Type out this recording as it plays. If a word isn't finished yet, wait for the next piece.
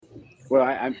Well,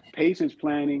 I'm patience,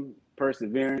 planning,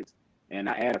 perseverance, and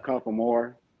I add a couple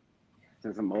more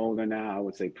since I'm older now. I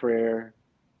would say prayer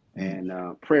Mm.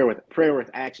 and prayer with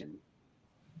action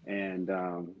and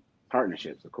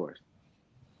partnerships, of course.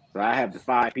 So I have the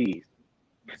 5 P's: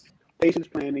 patience,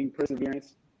 planning,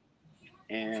 perseverance,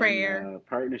 and Prayer.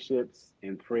 partnerships,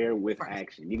 and prayer with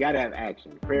action. You got to have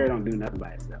action. Prayer don't do nothing by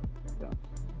itself. So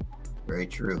Very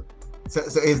true. So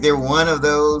is there one of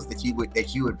those that you would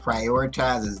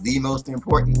prioritize as the most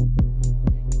important?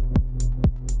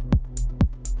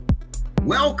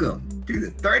 Welcome to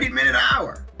the 30-Minute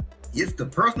Hour. It's the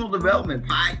personal development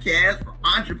podcast for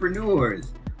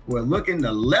entrepreneurs who are looking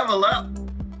to level up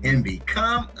and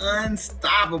become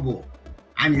unstoppable.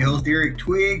 I'm your host, Eric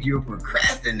Twiggs, your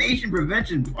procrastination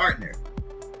prevention partner.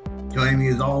 Joining me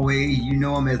as always, you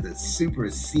know him as the super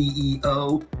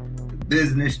CEO, the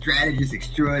business strategist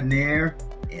extraordinaire,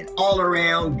 and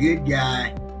all-around good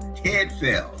guy, Ted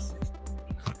Fells.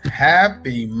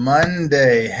 Happy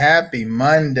Monday. Happy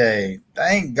Monday.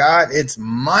 Thank God it's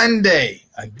Monday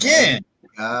again.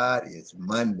 God, it's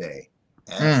Monday.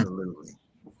 Absolutely.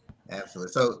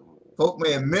 Absolutely. So folk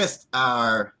may have missed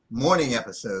our morning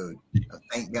episode of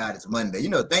Thank God It's Monday. You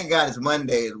know, Thank God It's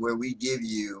Monday is where we give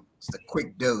you just a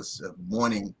quick dose of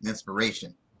morning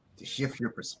inspiration to shift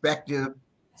your perspective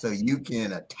so you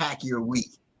can attack your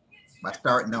week by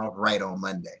starting off right on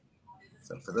Monday.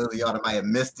 So for those of y'all that might have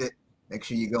missed it, make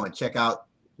sure you go and check out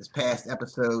this past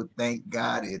episode, Thank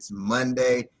God It's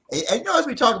Monday. And you know, as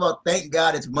we talk about Thank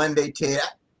God It's Monday, Ted,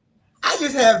 I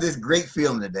just have this great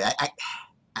feeling today.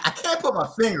 I can't put my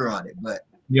finger on it, but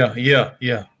Yeah.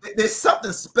 there's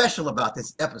something special about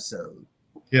this episode.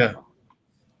 Yeah.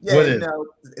 Yeah, What you is? know,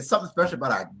 it's something special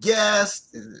about our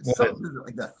guest. It's something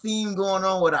like the theme going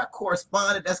on with our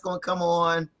correspondent that's going to come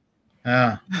on.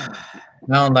 I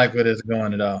don't like where it's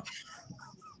going at all.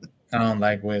 I don't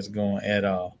like where it's going at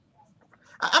all.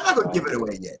 I'm not going to give it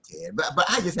away yet, Ted, but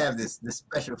I just have this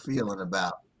special feeling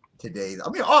about today's. I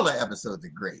mean, all the episodes are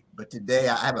great, but today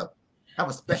I have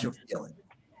a special feeling.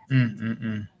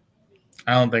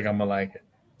 I don't think I'm gonna like it.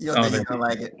 You don't think you're going to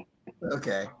like it?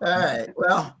 Okay. All right.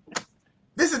 Well,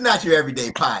 this is not your everyday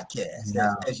podcast.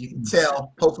 No. As you can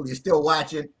tell, hopefully you're still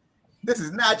watching. This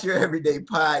is not your everyday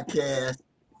podcast.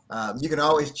 You can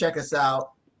always check us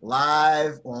out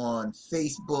live on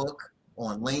Facebook,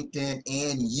 on LinkedIn,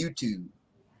 and YouTube.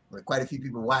 There are quite a few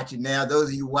people watching now. Those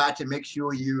of you watching, make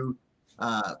sure you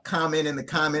comment in the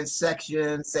comments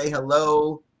section, say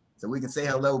hello, so we can say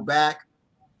hello back.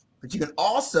 But you can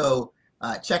also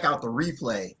check out the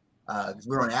replay.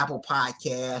 We're on Apple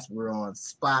Podcasts, we're on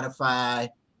Spotify,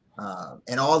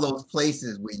 and all those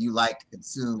places where you like to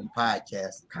consume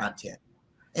podcast content.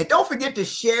 And don't forget to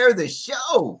share the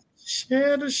show.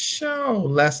 Share the show.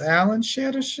 Les Allen,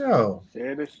 share the show.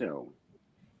 share the show.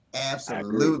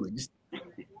 Absolutely.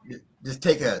 Just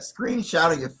take a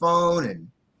screenshot of your phone and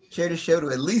share the show to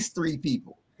at least 3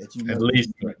 people that you know At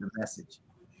least the message.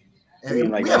 You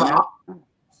mean like we have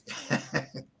right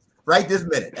right this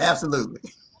minute. Absolutely.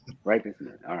 Right this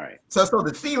minute. All right. So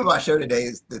the theme of our show today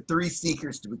is the 3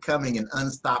 secrets to becoming an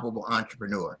unstoppable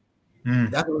entrepreneur.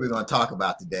 That's what we're going to talk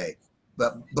about today.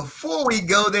 But before we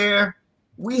go there,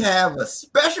 we have a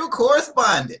special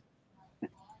correspondent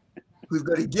who's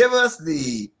going to give us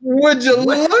the... Would you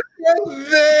look at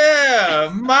there,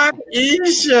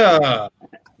 Maisha?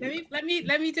 Let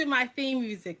me do my theme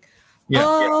music. Yeah.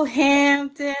 Oh,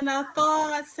 Hampton, a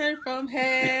thought sent from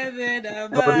heaven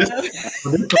above.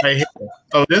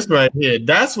 This right here.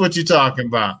 That's what you're talking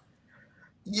about.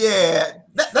 Yeah,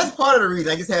 that's part of the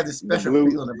reason I just have this special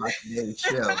feeling about today's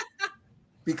show.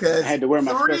 Because I had to wear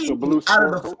my 3 special blue out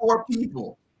of the circle. 4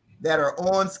 people that are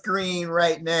on screen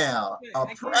right now are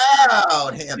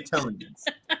proud Hamptonians.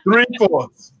 3/4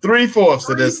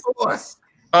 of this. 3/4.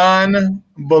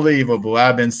 Unbelievable.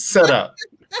 I've been set up.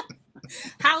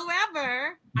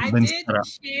 However, I did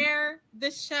share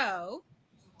the show,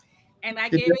 and I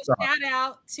gave a shout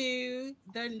out to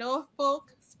the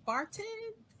Norfolk Spartans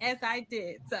as I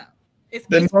did. So it's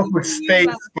the Norfolk State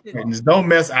Spartans. Don't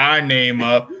mess our name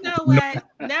up. You know what?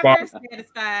 Never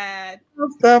satisfied.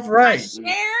 Stuff right. I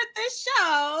shared the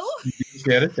show. You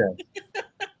shared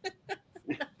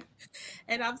it.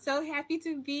 And I'm so happy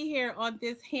to be here on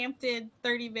this Hampton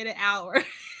 30-minute hour.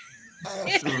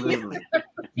 Absolutely.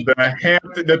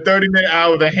 The 30-minute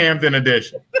hour, the Hampton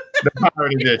edition, the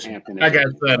Pirate edition. I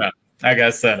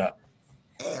got set up.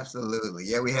 Absolutely.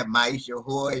 Yeah, we have Maisha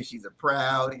Hoy. She's a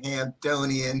proud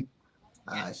Hamptonian.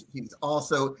 He's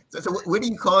also. So, what are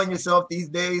you calling yourself these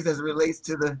days as it relates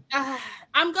to the?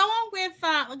 I'm going with.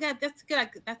 God, that's good.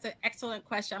 That's an excellent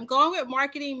question. I'm going with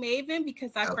marketing maven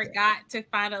because I forgot to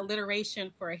find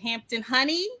alliteration for Hampton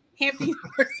Honey, Hampton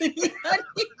University Honey.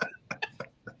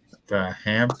 The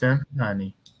Hampton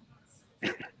Honey.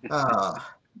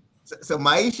 So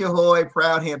Maisha Hoy,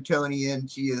 proud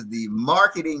Hamptonian, she is the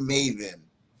marketing maven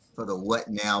for the What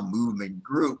Now Movement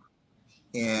group.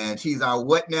 And she's our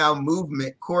What Now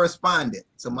Movement correspondent.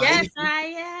 So Maisha, yes,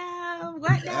 I am.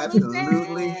 What Now absolutely.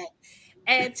 Movement.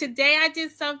 And today I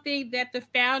did something that the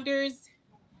founders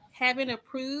haven't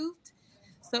approved.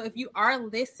 So if you are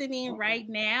listening right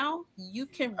now, you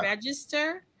can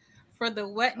register for the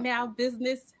What Now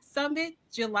Business Summit,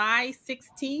 July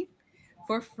 16th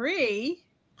for free.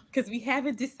 Because we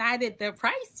haven't decided the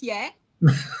price yet.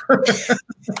 So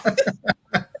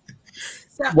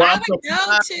I would go to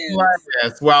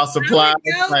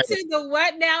the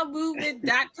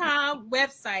whatnowmovement.com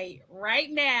website right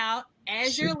now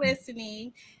as you're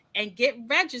listening and get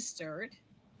registered,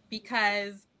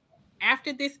 because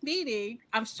after this meeting,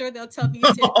 I'm sure they'll tell me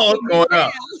to going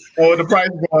up. Oh, the price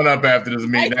is going up after this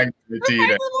meeting. I can guarantee you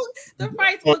that. The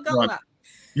price will go up.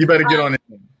 You better get on it.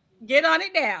 Get on it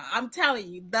now. I'm telling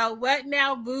you, the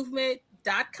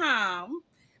whatnowmovement.com.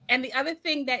 And the other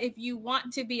thing that if you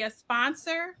want to be a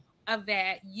sponsor of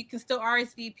that, you can still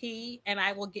RSVP and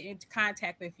I will get into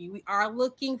contact with you. We are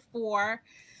looking for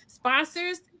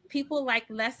sponsors, people like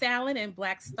Les Allen and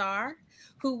Black Star,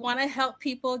 who want to help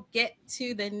people get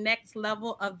to the next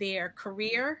level of their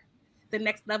career, the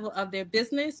next level of their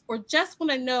business, or just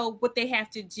want to know what they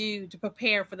have to do to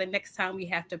prepare for the next time we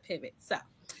have to pivot. So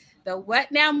the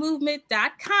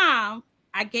whatnowmovement.com,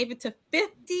 I gave it to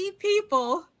 50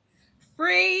 people,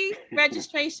 free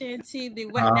registration to the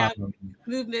What Now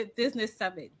Movement Business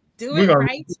Summit. We're gonna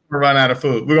run out of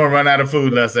food. We're going to run out of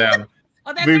food, Les Allen.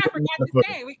 Oh, that's what I forgot to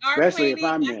say. We are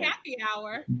planning a happy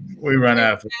hour. We run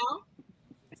out of food.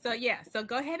 So, so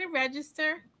go ahead and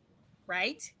register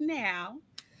right now.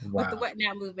 With the What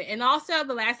Now Movement. And also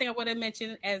the last thing I want to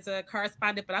mention as a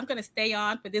correspondent, but I'm going to stay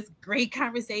on for this great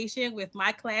conversation with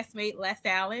my classmate, Les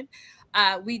Allen.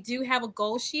 We do have a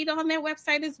goal sheet on their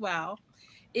website as well.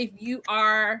 If you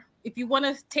want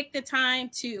to take the time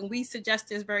to, and we suggest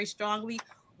this very strongly,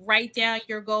 write down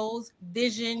your goals,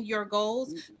 vision your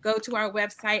goals, go to our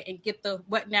website and get the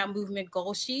What Now Movement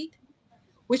goal sheet,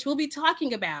 which we'll be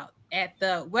talking about at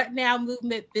the What Now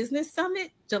Movement Business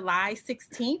Summit, July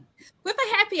 16th, with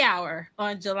a happy hour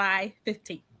on July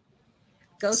 15th.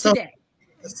 Go today.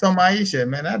 So Maisha,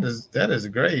 man, that is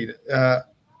great.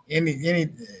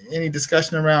 Any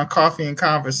discussion around coffee and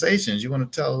conversations? You want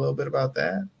to tell a little bit about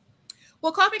that?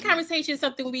 Well, Coffee and Conversation is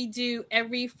something we do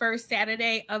every first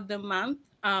Saturday of the month.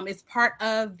 It's part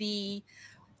of the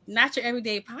Not Your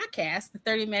Everyday podcast, the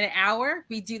 30-minute hour.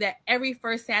 We do that every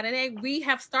first Saturday. We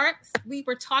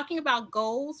were talking about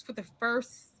goals for the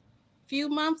first few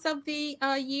months of the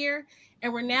year,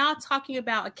 and we're now talking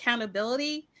about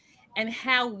accountability and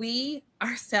how we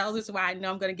ourselves, is why I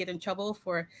know I'm going to get in trouble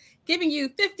for giving you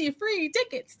 50 free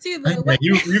tickets to the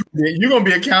you're going to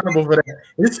be accountable for that.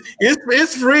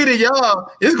 It's free to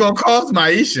y'all. It's going to cost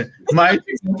Maisha. I'm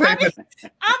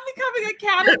becoming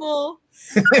accountable.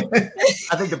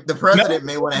 I think the president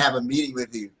may want to have a meeting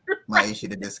with you, Maisha,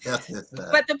 to discuss this.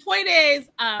 But the point is,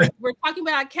 we're talking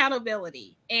about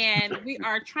accountability, and we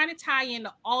are trying to tie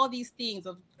into all these things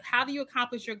of how do you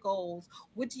accomplish your goals?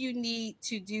 What do you need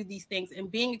to do these things?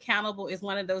 And being accountable is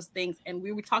one of those things. And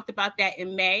we talked about that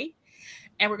in May,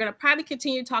 and we're going to probably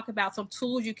continue to talk about some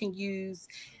tools you can use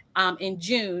in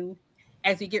June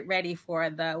as we get ready for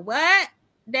the What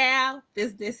Now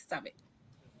Business Summit.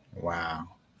 Wow.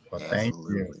 Well, thank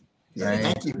you. Yeah,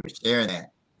 thank you for sharing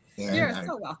that. And you're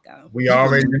so welcome. We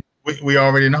already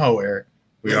know, Eric.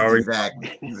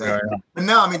 Exactly. But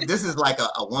no, I mean, this is like a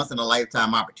once in a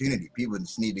lifetime opportunity. People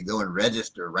just need to go and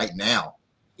register right now.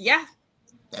 Yeah.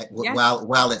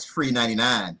 While it's free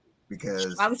 99,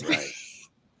 because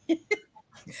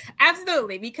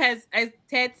absolutely, because as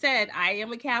Ted said, I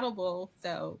am accountable.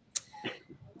 So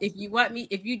if you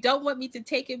don't want me to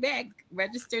take it back,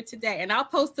 register today. And I'll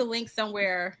post a link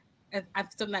somewhere. I'm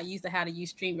still not used to how to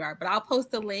use StreamYard, but I'll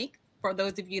post a link for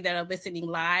those of you that are listening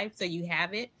live, so you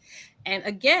have it. And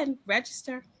again,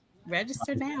 register now.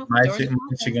 Maisha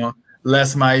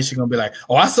gonna be like,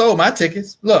 "Oh, I sold my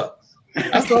tickets. Look,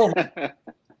 I sold.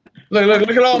 look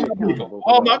at all my people.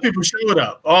 All my people showed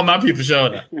up. Those not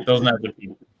the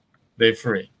people. They're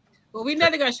free." Well, we're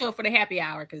never gonna show up for the happy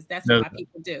hour because that's what my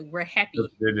people do. We're happy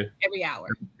every hour.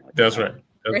 That's right.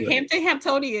 We're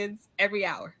Hamptonians every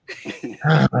hour.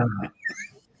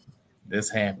 This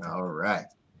Hampton. All right.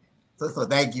 So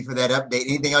thank you for that update.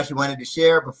 Anything else you wanted to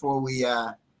share before we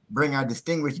bring our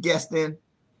distinguished guest in?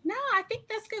 No, I think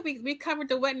that's good. We covered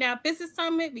the What Now Business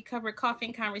Summit. We covered Coffee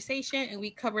and Conversation, and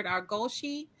we covered our goal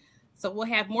sheet. So we'll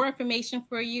have more information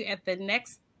for you at the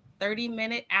next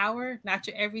 30-minute hour, Not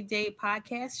Your Everyday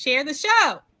podcast. Share the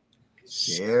show.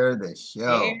 Share the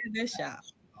show. Share the show.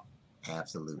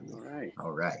 Absolutely. All right.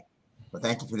 All right. Well,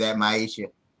 thank you for that, Maisha.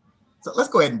 So let's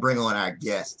go ahead and bring on our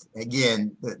guest.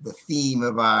 Again, the theme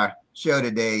of our show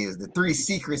today is the 3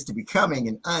 secrets to becoming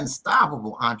an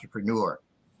unstoppable entrepreneur.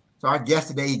 So our guest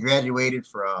today, he graduated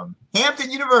from Hampton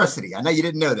University. I know you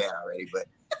didn't know that already, but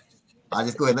I'll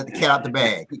just go ahead and let the cat out the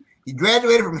bag. He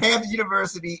graduated from Hampton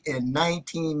University in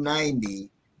 1990,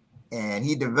 and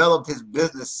he developed his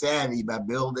business savvy by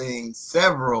building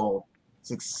several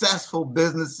successful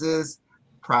businesses,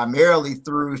 primarily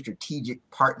through strategic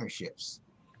partnerships.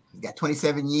 He's got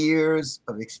 27 years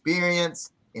of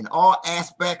experience in all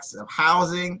aspects of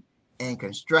housing and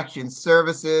construction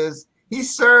services. He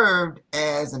served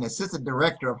as an assistant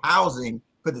director of housing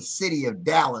for the city of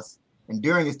Dallas. And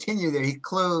during his tenure there, he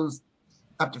closed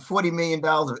up to $40 million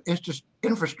of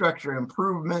infrastructure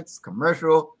improvements,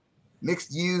 commercial,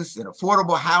 mixed use, and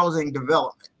affordable housing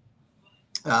development.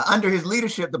 Under his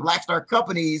leadership, the Black Star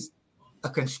Companies, a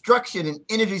construction and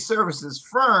energy services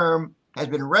firm, has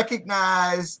been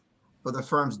recognized for the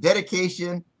firm's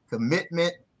dedication,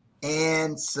 commitment,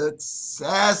 and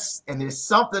success. And there's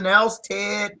something else,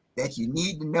 Ted, that you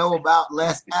need to know about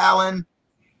Les Allen.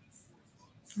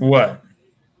 What?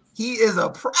 He is a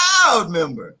proud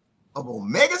member of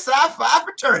Omega Psi Phi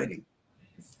fraternity.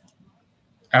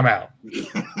 I'm out.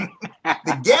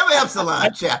 The Gamma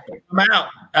Epsilon chapter.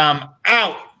 I'm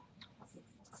out.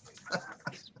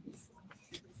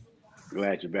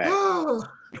 Glad you're back.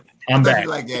 I'm back. You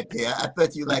like that, Ted. I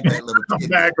thought you liked that little. I'm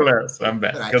back, Les. I'm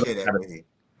back. But I share that with you.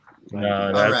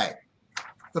 No, all right.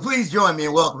 So please join me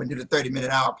in welcoming to the 30-minute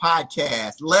hour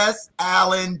podcast, Les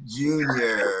Allen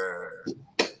Jr.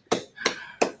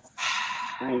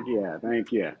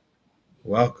 Thank you.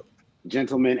 Welcome.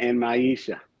 Gentlemen and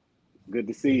Maisha. Good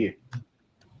to see you.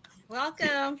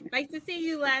 Welcome. Nice to see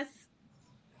you, Les.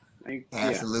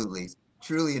 Absolutely.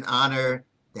 Truly an honor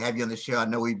to have you on the show. I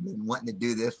know we've been wanting to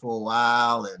do this for a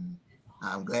while, and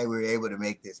I'm glad we were able to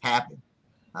make this happen.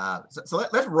 So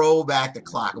let's roll back the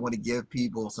clock. I want to give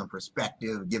people some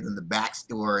perspective, give them the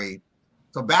backstory.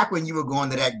 So back when you were going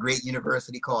to that great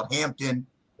university called Hampton,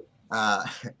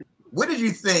 what did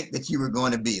you think that you were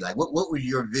going to be? Like, what was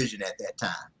your vision at that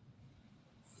time?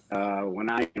 When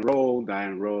I enrolled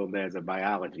as a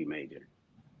biology major.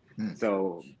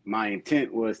 So my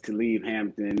intent was to leave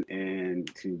Hampton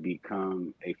and to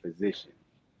become a physician.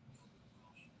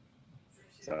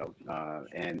 So,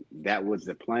 and that was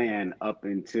the plan up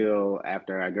until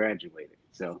after I graduated.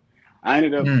 So I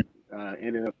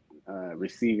ended up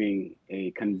receiving a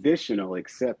conditional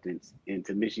acceptance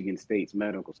into Michigan State's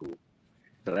medical school.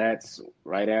 So that's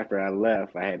right after I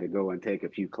left, I had to go and take a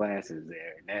few classes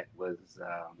there. And that was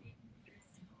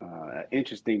an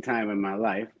interesting time in my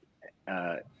life.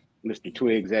 Mr.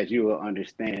 Twiggs, as you will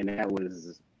understand, that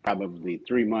was probably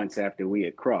 3 months after we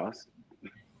had crossed.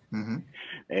 Mm-hmm.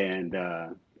 And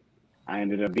I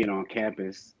ended up being on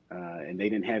campus, and they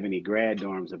didn't have any grad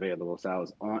dorms available. So I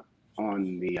was I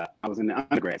was in the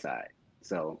undergrad side.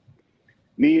 So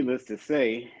needless to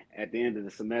say, at the end of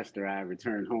the semester, I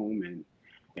returned home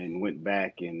and went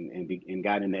back and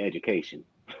got into education.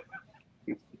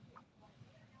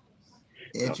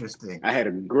 Interesting. So I had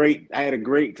a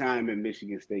great time at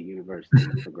Michigan State University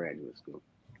for graduate school.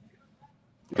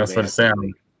 That's what it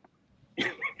sounded.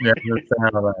 Yeah, it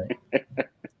sounded like.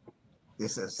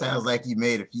 This sounds like you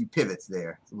made a few pivots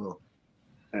there. So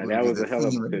that was a hell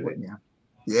of a pivot.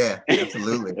 Yeah,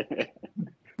 absolutely.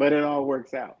 But it all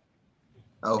works out.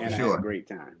 Oh, for sure. I had a great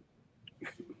time.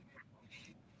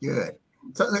 Good.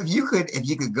 So if you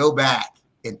could go back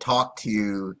and talk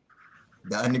to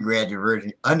the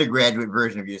undergraduate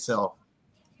version of yourself,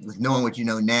 with knowing what you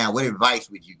know now, what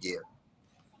advice would you give?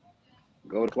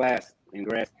 Go to class in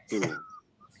grad school.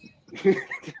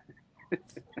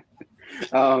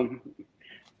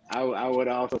 I would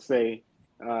also say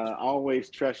always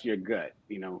trust your gut.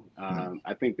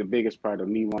 I think the biggest part of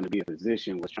me wanting to be a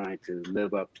physician was trying to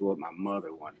live up to what my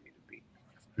mother wanted me to be.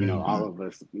 All of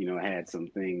us, had some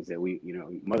things that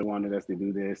mother wanted us to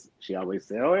do this. She always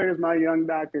said, "Oh, here's my young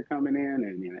doctor coming in,"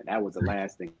 and that was the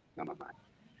last thing on my mind.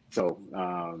 So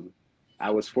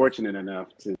I was fortunate enough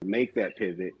to make that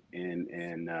pivot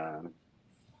and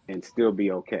still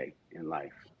be okay in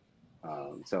life.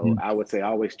 So I would say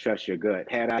always trust your gut.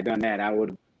 Had I done that, I would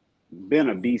have been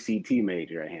a BCT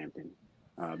major at Hampton.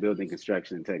 building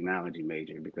construction and technology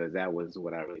major, because that was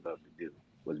what I really loved to do,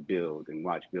 was build and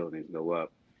watch buildings go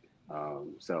up.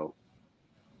 So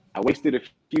I wasted a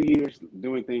few years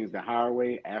doing things the hard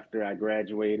way after I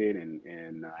graduated,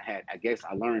 and I guess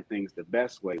I learned things the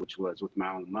best way, which was with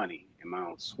my own money and my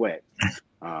own sweat.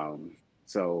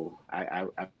 So I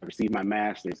received my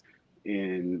master's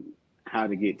in how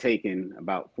to get taken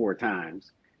about 4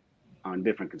 times on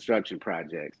different construction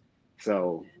projects.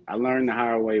 So I learned the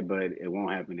hard way, but it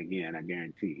won't happen again. I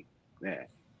guarantee that.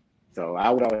 So I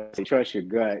would always say, trust your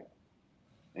gut.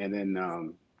 And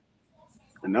then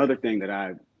another thing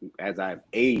that as I've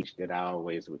aged, that I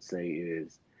always would say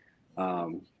is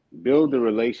build a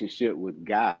relationship with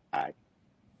God.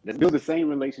 Let's build the same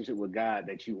relationship with God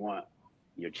that you want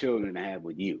your children to have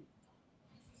with you.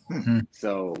 Mm-hmm.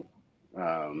 So,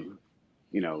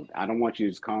 I don't want you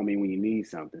to just call me when you need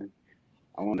something.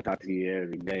 I want to talk to you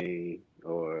every day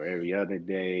or every other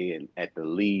day, and at the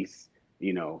least,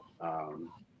 and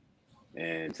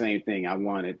same thing. I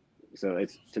want it. So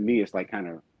to me, it's like kind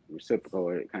of reciprocal,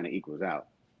 or it kind of equals out.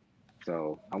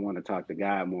 So I want to talk to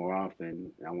God more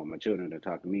often. I want my children to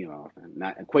talk to me more often.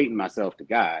 Not equating myself to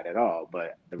God at all,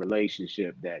 but the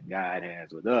relationship that God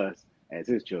has with us as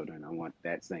His children, I want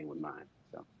that same with mine.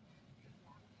 So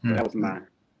that was my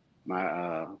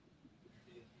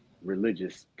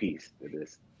religious piece to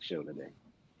this show today.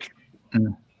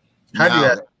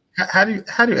 How do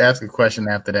you ask a question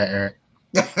after that, Eric?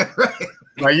 Right.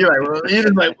 Like you're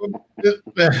just like.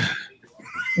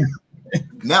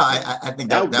 No, I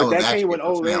think that was actually came with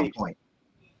old age. Point.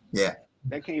 Yeah,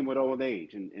 that came with old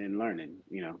age and learning,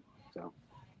 So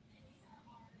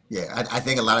yeah, I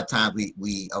think a lot of times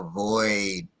we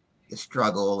avoid the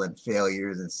struggle and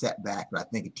failures and setbacks, but I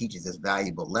think it teaches us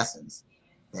valuable lessons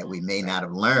that we may not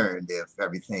have learned if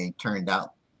everything turned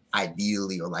out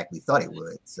ideally or like we thought it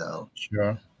would. So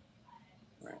sure.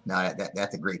 No,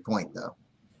 that's a great point, though.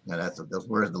 No, those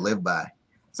words to live by.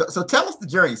 So tell us the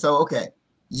journey. So okay,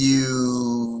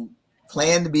 you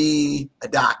plan to be a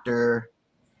doctor,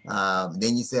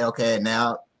 then you say, okay,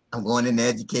 now I'm going into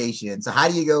education. So how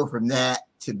do you go from that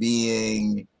to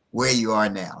being where you are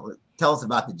now? Tell us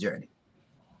about the journey.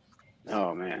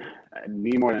 Oh man, I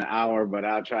need more than an hour, but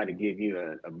I'll try to give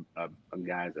you a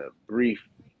brief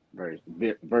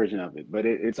version of it. But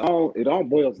it all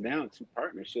boils down to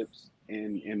partnerships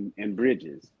and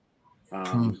bridges.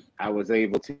 I was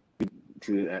able to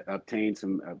obtain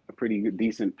a pretty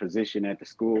decent position at the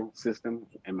school system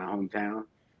in my hometown,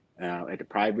 at the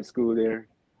private school there.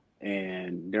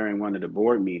 And during one of the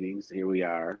board meetings,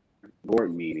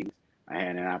 I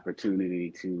had an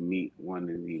opportunity to meet one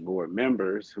of the board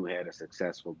members who had a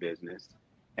successful business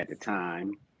at the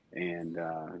time. And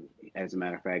as a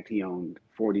matter of fact, he owned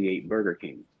 48 Burger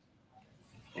Kings.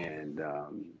 And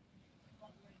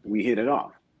we hit it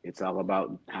off. It's all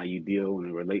about how you deal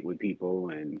and relate with people,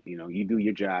 and you do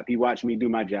your job. He watched me do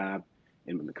my job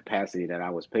in the capacity that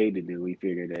I was paid to do. He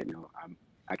figured that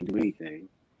I can do anything.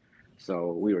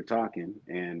 So we were talking,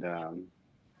 and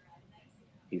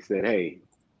he said, "Hey,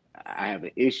 I have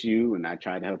an issue," and I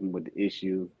tried to help him with the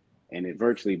issue, and it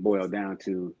virtually boiled down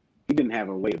to he didn't have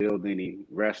a way to build any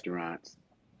restaurants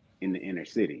in the inner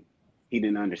city. He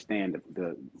didn't understand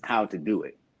the how to do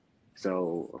it.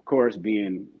 So of course,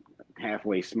 being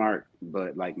halfway smart,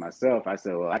 but like myself, I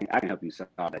said, well, I can help you solve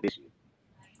that issue.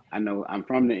 I know I'm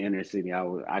from the inner city.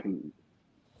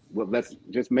 Let's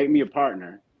just make me a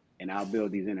partner, and I'll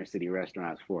build these inner city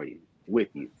restaurants for you, with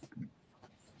you.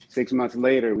 6 months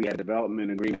later, we had a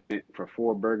development agreement for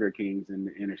 4 Burger Kings in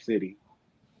the inner city.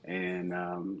 And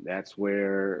that's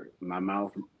where my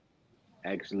mouth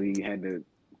actually had to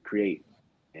create.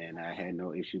 And I had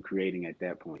no issue creating at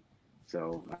that point.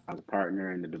 So I was a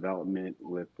partner in the development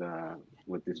with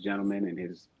this gentleman and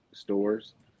his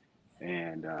stores.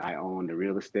 And I owned the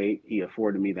real estate. He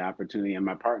afforded me the opportunity, and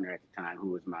my partner at the time,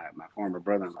 who was my former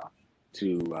brother-in-law,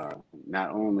 to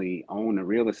not only own the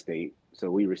real estate.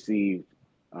 So we received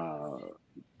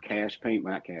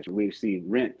we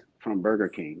received rent from Burger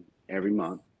King every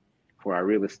month for our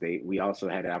real estate. We also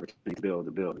had the opportunity to build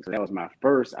the building. So that was my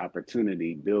first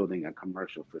opportunity building a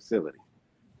commercial facility.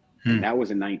 And that was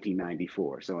in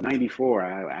 1994. So in 94,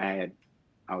 I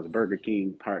was a Burger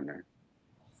King partner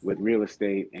with real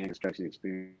estate and construction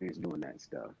experience doing that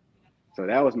stuff. So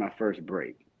that was my first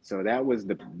break. So that was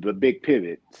the big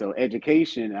pivot. So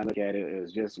education, I look at it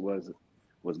as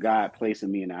was God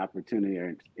placing me in an opportunity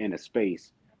or in a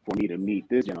space for me to meet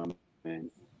this gentleman,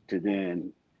 to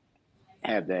then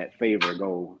have that favor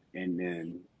go and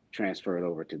then transfer it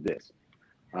over to this.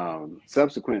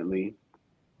 Subsequently,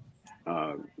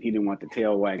 he didn't want the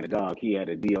tail wagging the dog. He had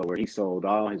a deal where he sold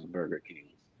all his Burger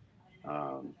Kings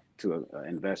to an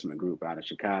investment group out of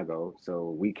Chicago.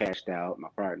 So we cashed out, my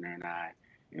partner and I,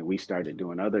 and we started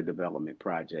doing other development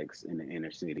projects in the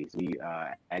inner cities. We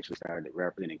actually started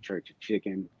representing Church's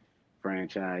Chicken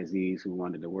franchisees who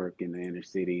wanted to work in the inner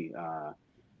city.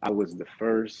 I was the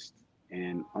first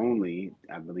and only,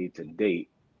 I believe to date,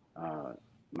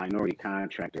 minority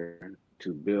contractor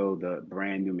to build a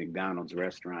brand new McDonald's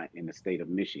restaurant in the state of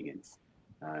Michigan.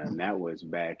 And that was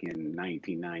back in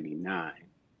 1999.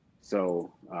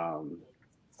 So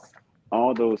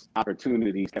all those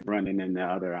opportunities kept running into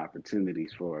other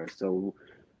opportunities for us. So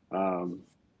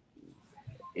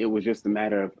it was just a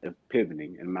matter of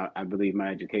pivoting. And I believe my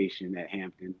education at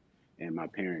Hampton and my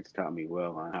parents taught me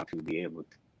well on how to be able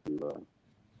to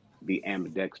be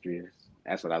ambidextrous.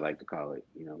 That's what I like to call it.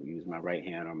 You know, use my right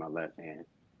hand or my left hand,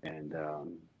 and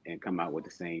come out with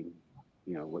the same,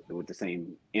 you know, with the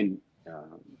same end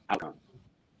outcome.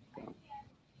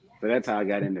 So that's how I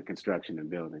got into construction and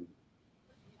building.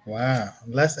 Wow.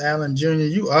 Les Allen Jr.,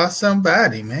 you are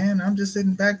somebody, man. I'm just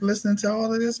sitting back listening to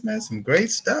all of this, man. Some great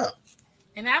stuff.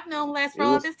 And I've known Les for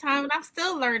all this time, and I'm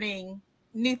still learning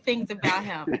new things about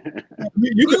him.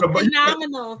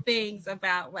 Phenomenal things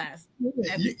about Les.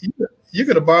 You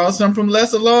could have borrowed some from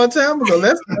Les a long time ago.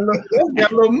 Les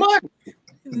got a little money.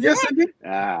 Yes,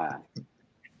 right.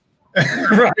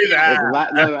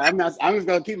 I'm just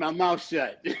gonna keep my mouth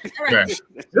shut. Right.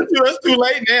 It's too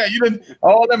late now. You done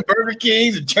all them Burger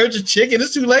Kings and Church's Chicken.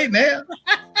 It's too late now.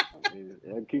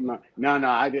 Keep my then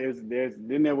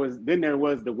there was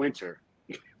the winter.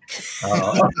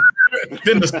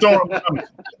 Then the storm coming.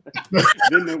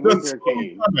 Then the winter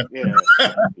came. Yeah,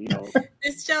 you know.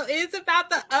 This show is about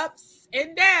the ups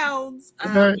and downs.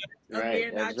 Right.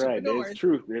 That's right. There's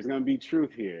truth. There's gonna be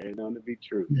truth here. There's gonna be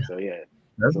truth. Yeah. So yeah.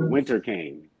 So winter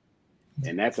came,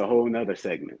 and that's a whole nother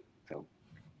segment. So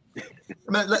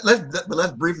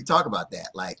let's briefly talk about that.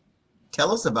 Like,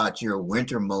 tell us about your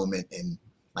winter moment and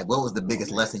like what was the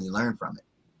biggest lesson you learned from it?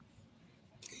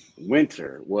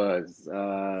 Winter was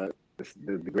the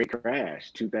great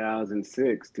crash,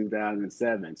 2006,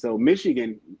 2007. So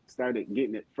Michigan started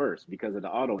getting it first because of the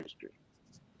auto industry.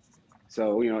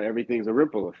 So, you know, everything's a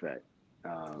ripple effect,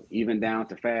 even down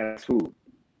to fast food.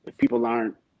 If people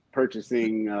aren't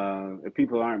purchasing, if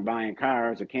people aren't buying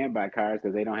cars or can't buy cars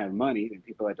because they don't have money, then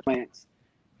people at the plants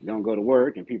don't go to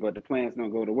work, and people at the plants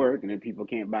don't go to work, and then people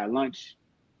can't buy lunch,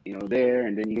 you know, there.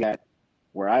 And then you got,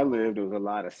 where I lived, there was a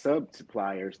lot of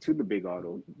sub-suppliers to the big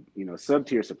auto, you know,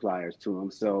 sub-tier suppliers to them.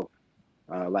 So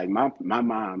like my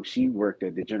mom, she worked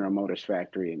at the General Motors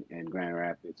factory in Grand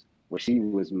Rapids, where she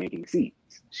was making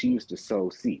seats. She used to sew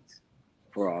seats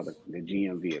for all the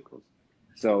GM vehicles.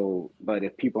 So, but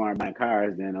if people aren't buying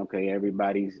cars, then okay,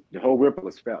 the whole ripple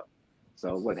is felt.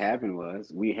 So what happened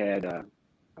was we had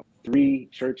 3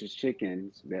 Church's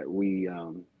Chickens that we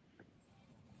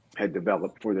had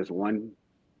developed for this one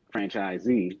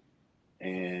franchisee,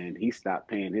 and he stopped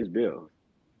paying his bills.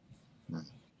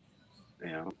 You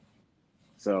know,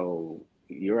 so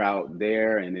you're out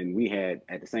there, and then we had,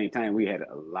 at the same time, we had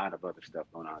a lot of other stuff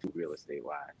going on real estate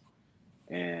wise.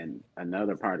 And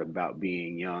another part about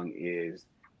being young is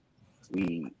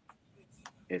we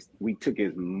took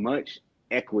as much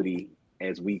equity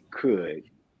as we could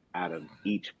out of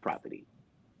each property.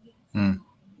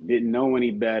 Didn't know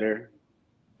any better.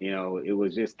 You know, it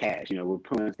was just cash. You know, we're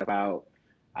pulling stuff out.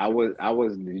 I was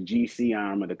the GC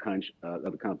arm of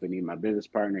the company. My business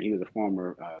partner, he was a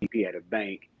former VP at a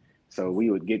bank. So we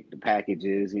would get the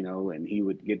packages, you know, and he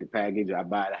would get the package. I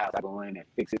buy the house, I go in and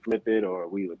fix it, flip it, or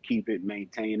we would keep it,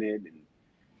 maintain it. And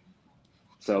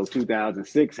so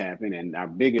 2006 happened, and our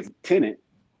biggest tenant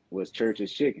was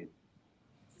Church's Chicken.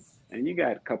 And you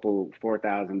got a couple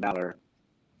 $4,000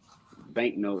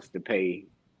 banknotes to pay,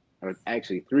 or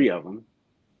actually 3 of them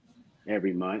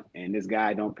every month. And this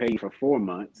guy don't pay you for 4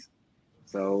 months.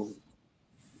 So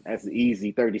that's an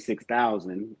easy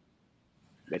 $36,000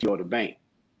 that you owe the bank.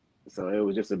 So it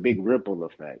was just a big ripple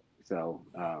effect. So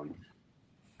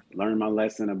learned my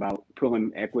lesson about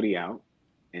pulling equity out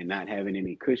and not having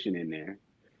any cushion in there.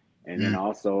 And then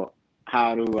also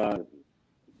how to,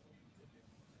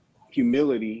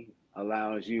 humility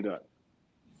allows you to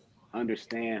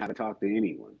understand how to talk to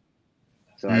anyone.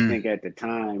 So I think at the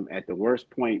time, at the worst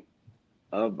point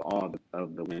of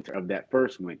the winter, of that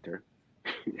first winter,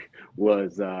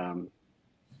 was I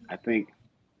think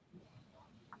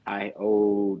I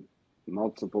owed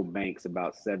multiple banks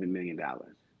about $7 million.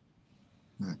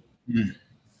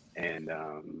 And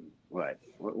what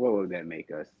would that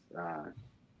make us?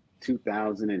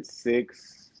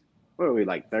 2006, what were we,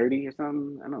 like 30 or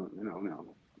something? I don't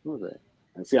know. What was that?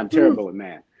 And see, I'm terrible with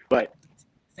math, but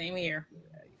same here.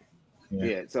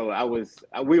 Yeah. So I was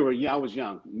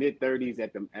young, mid-30s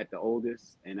at the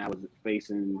oldest, and I was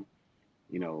facing,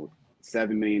 $7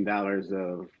 million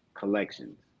of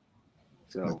collections.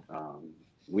 So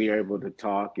we are able to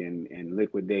talk and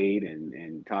liquidate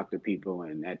and talk to people,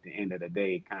 and at the end of the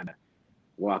day, kind of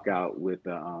walk out with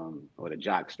the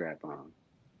jock strap on.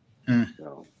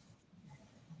 So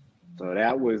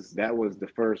that was the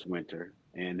first winter,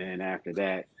 and then after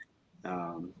that,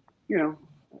 you know,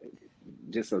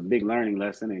 just a big learning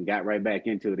lesson, and got right back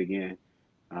into it again.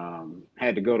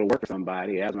 Had to go to work for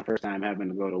somebody. That was my first time having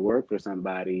to go to work for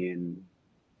somebody in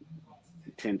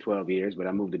 10, 12 years, but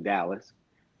I moved to Dallas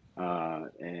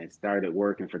and started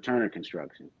working for Turner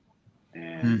Construction.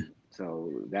 And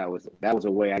so that was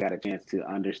a way I got a chance to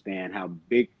understand how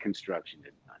big construction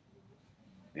is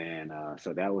done. And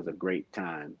so that was a great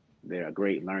time there, a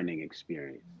great learning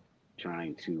experience.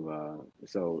 Trying to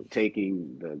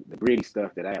taking the gritty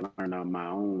stuff that I learned on my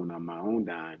own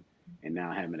dime, and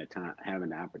now having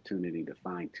the opportunity to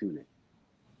fine tune it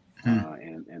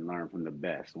and learn from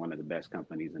one of the best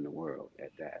companies in the world at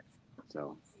that.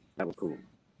 So that was cool.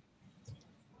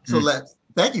 So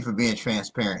thank you for being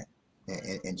transparent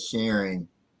and sharing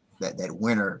that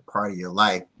winter part of your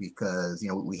life, because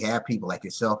we have people like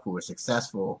yourself who are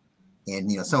successful.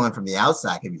 And someone from the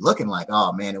outside could be looking like,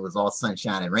 oh man, it was all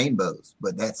sunshine and rainbows,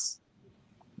 but that's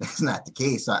not the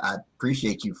case. So I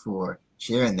appreciate you for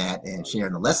sharing that and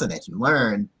sharing the lesson that you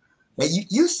learned. That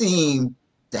you seem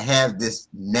to have this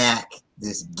knack,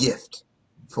 this gift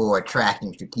for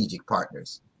attracting strategic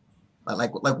partners.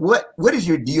 Like what is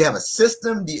do you have a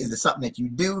system? Is it something that you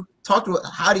do? Talk to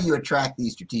how do you attract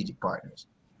these strategic partners?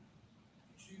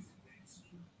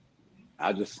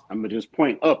 I'm gonna just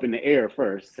point up in the air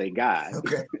first, say God.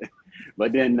 Okay.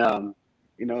 But then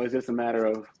it's just a matter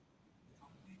of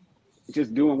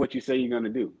just doing what you say you're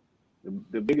gonna do.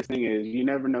 The biggest thing is you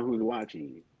never know who's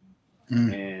watching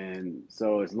you. And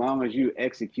so as long as you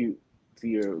execute to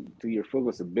your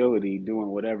fullest ability, doing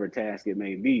whatever task it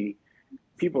may be,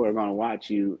 people are gonna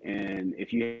watch you. And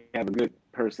if you have a good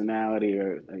personality,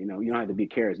 or you don't have to be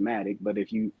charismatic, but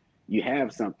if you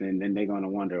have something, then they're going to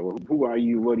wonder, well, who are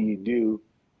you? What do you do?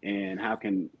 And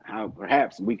how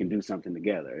perhaps we can do something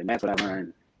together. And that's what I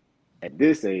learned at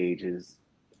this age is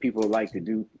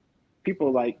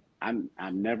I'm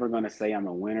never going to say I'm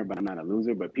a winner, but I'm not a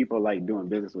loser, but people like doing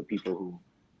business with people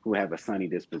who have a sunny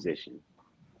disposition.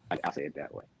 I'll say it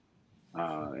that way.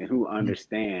 And who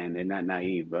understand, and not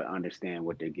naive, but understand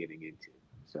what they're getting into.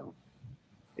 So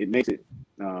it makes it,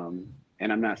 and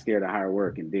I'm not scared of hard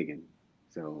work and digging.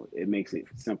 So it makes it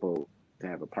simple to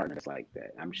have a partner that's like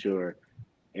that. I'm sure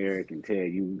Eric and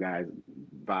Ted, you guys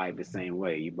vibe the same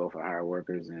way. You both are hard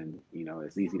workers, and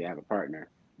it's easy to have a partner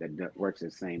that works the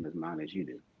same amount as you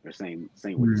do, or with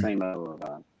the same level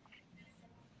of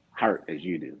heart as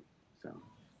you do. So,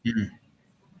 and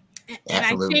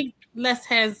I think Les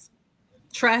has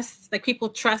trust. Like people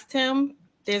trust him.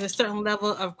 There's a certain level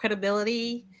of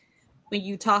credibility when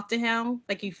you talk to him.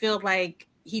 Like you feel like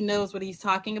he knows what he's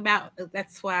talking about.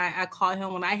 That's why I call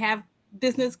him when I have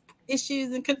business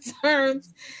issues and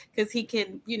concerns, because he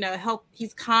can, help.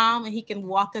 He's calm and he can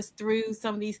walk us through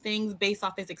some of these things based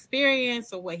off his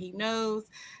experience or what he knows.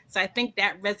 So I think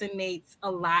that resonates a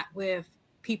lot with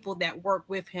people that work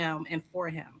with him and for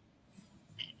him.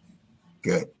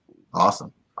 Good.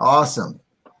 Awesome.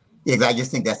 Yeah, I just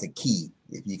think that's the key.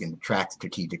 If you can attract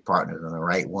strategic partners and the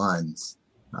right ones,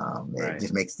 it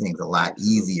just makes things a lot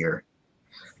easier.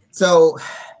 So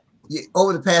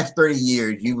over the past 30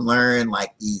 years, you've learned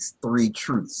like these 3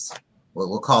 truths. Well,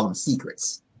 we'll call them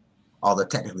secrets. Although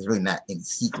technically it's really not any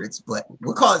secrets, but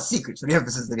we'll call it secrets for the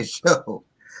emphasis of the show.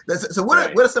 So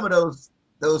what are some of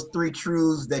those 3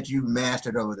 truths that you've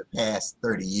mastered over the past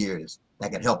 30 years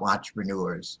that can help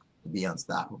entrepreneurs to be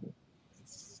unstoppable?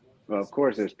 Well, of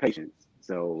course, there's patience.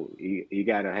 So you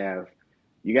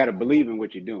gotta believe in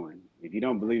what you're doing. If you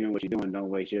don't believe in what you're doing, don't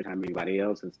waste your time,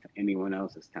 anyone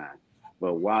else's time.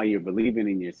 But while you're believing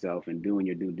in yourself and doing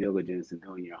your due diligence and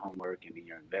doing your homework and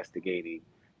you're investigating,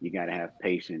 you got to have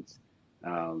patience,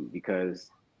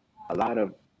 because a lot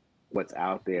of what's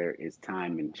out there is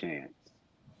time and chance.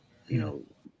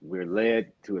 We're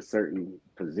led to a certain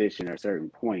position or a certain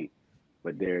point,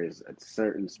 but there's a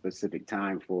certain specific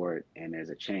time for it, and there's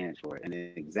a chance for it. And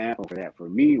an example for that for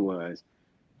me was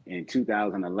in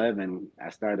 2011, I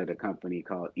started a company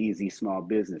called Easy Small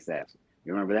Business Apps.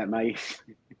 You remember that, Mike?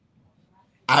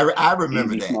 I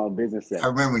remember Easy that. Small Business Apps. I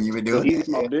remember when you were doing Easy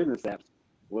Small Business Apps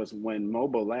was when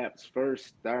mobile apps first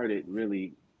started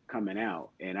really coming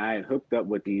out, and I had hooked up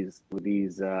with these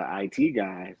IT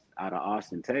guys out of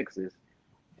Austin, Texas,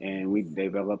 and we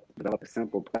developed a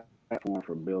simple platform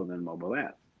for building mobile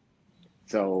apps.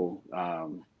 So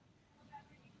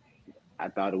I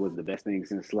thought it was the best thing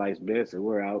since sliced bread. So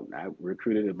we're out. I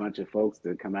recruited a bunch of folks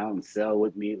to come out and sell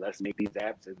with me. Let's make these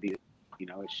apps. It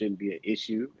shouldn't be an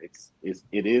issue.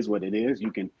 It is what it is.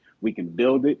 We can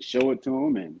build it, show it to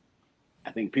them, and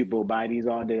I think people will buy these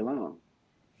all day long.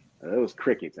 It was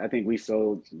crickets. I think we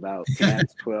sold about 10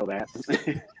 apps, 12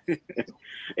 apps.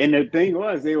 And the thing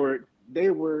was,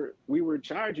 we were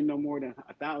charging no more than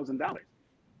 $1,000.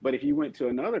 But if you went to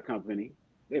another company,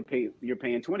 you're paying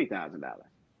 $20,000.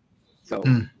 So,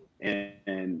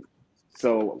 and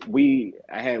so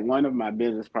I had one of my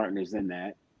business partners in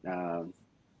that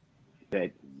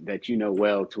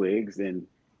well, Twigs, and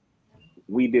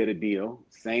we did a deal,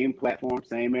 same platform,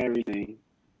 same everything,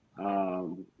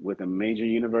 with a major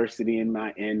university in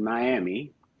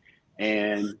Miami,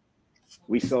 and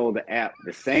we sold the app,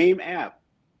 the same app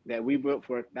that we built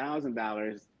for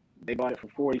 $1,000. They bought it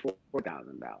for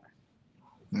 $44,000.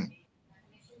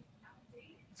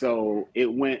 So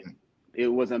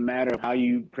it was a matter of how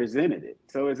you presented it.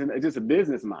 So it's just a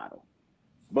business model,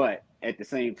 but at the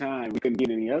same time, we couldn't get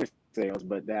any other sales.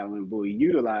 But that when we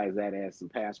utilized that as some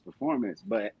past performance.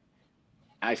 But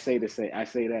I say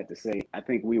that to say I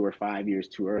think we were 5 years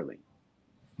too early,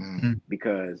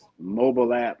 because mobile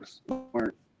apps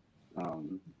weren't.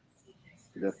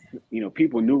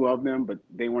 People knew of them, but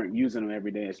they weren't using them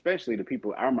every day. Especially the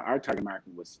people. Our target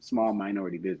market was small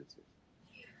minority businesses.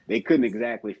 They couldn't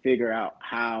exactly figure out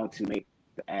how to make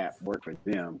the app work for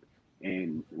them,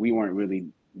 and we weren't really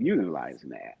utilizing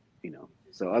the app.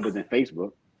 So other than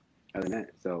Facebook,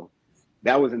 so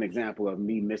that was an example of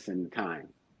me missing time.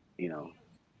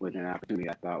 With an opportunity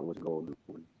I thought was golden.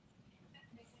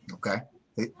 Okay.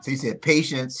 So you said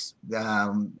patience.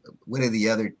 What are the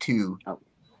other two?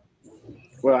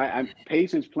 Well, I'm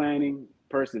patience, planning,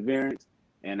 perseverance,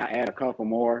 and I add a couple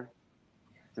more.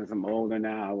 Since I'm older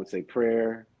now, I would say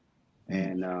prayer,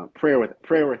 and prayer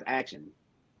with action,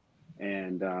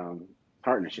 and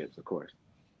partnerships, of course.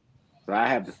 So I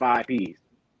have the 5 P's.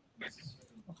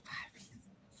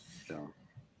 So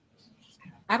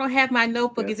I don't have my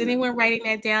notebook. Is anyone writing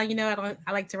that down?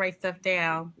 I like to write stuff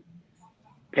down.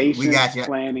 Patience,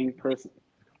 planning,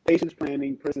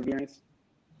 perseverance,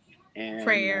 and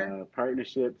prayer,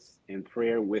 partnerships, and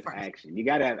prayer with action. You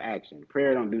got to have action.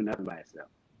 Prayer don't do nothing by itself.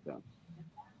 So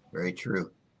very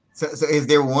true. So is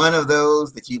there one of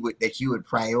those that you would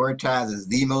prioritize as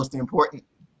the most important?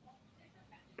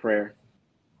 Prayer.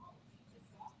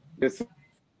 Just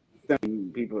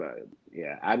people.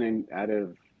 Out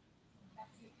of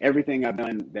everything I've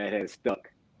done that has stuck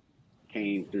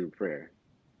came through prayer.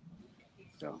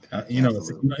 So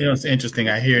it's interesting.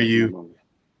 I hear you.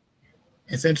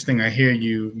 It's interesting. I hear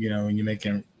you. When you're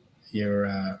making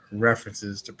your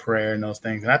references to prayer and those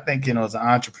things, and I think as an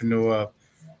entrepreneur,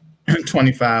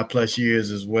 25 plus years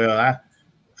as well,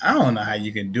 I don't know how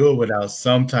you can do it without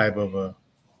some type of a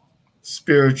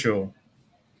spiritual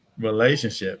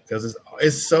relationship, because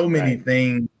it's so many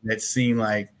things that seem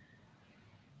like,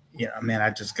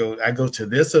 I go to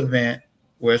this event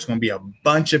where it's going to be a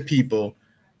bunch of people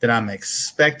that I'm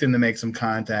expecting to make some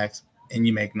contacts, and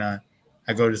you make none.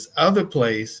 I go to this other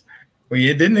place where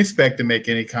you didn't expect to make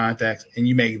any contacts, and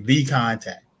you make the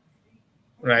contact.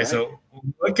 Right. So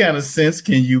what kind of sense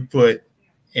can you put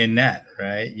in that?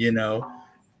 Right.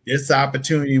 This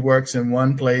opportunity works in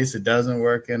one place. It doesn't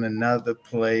work in another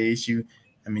place. You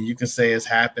can say it's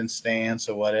happenstance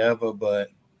or whatever, but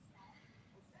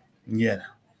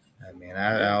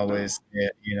I always say,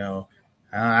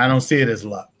 I don't see it as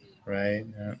luck. Right.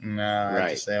 I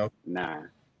just say, okay. Nah.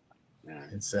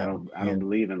 I don't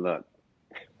believe in luck.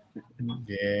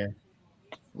 Yeah.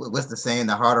 What's the saying?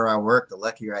 The harder I work, the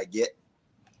luckier I get.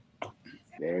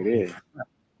 There it is.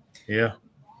 Yeah.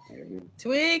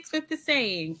 Twigs with the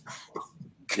saying.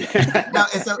 Now,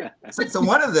 so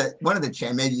one of the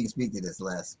maybe you can speak to this,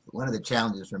 Les. One of the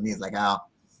challenges for me is like,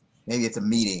 maybe it's a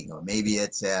meeting or maybe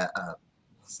it's a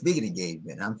speaking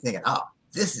engagement. And I'm thinking,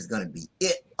 this is going to be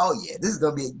it. Oh yeah, this is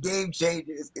going to be a game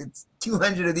changer. It's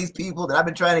 200 of these people that I've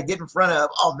been trying to get in front of.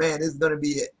 Oh man, this is going to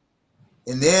be it.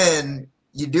 And then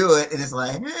you do it, and it's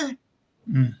like,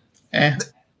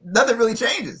 nothing really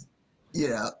changes,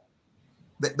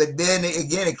 But then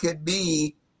again, it could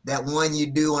be that one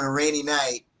you do on a rainy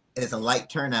night, and it's a light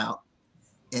turnout,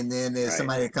 and then there's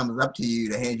somebody that comes up to you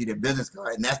to hand you their business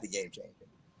card, and that's the game changer.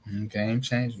 Game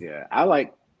changer. Yeah, I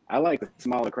like the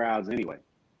smaller crowds anyway.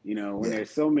 When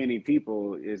there's so many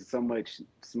people, there's so much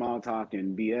small talk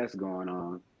and BS going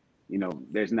on.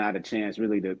 There's not a chance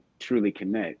really to truly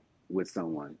connect with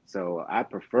someone. So I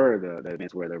prefer the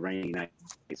events where the rainy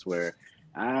nights where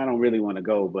I don't really want to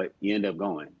go, but you end up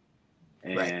going.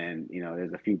 And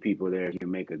there's a few people there you can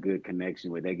make a good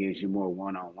connection with. That gives you more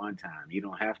one-on-one time. You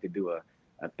don't have to do a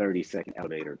 30-second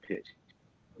elevator pitch.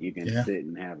 You can sit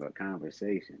and have a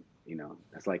conversation.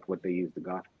 That's like what they use the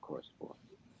golf course for.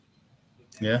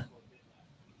 Yeah,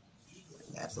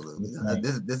 absolutely.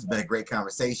 This has been a great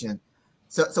conversation.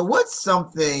 So what's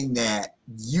something that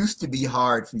used to be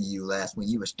hard for you, Les, when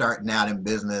you were starting out in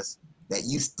business that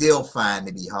you still find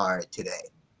to be hard today?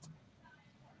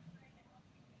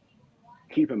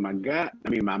 Keeping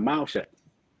my mouth shut.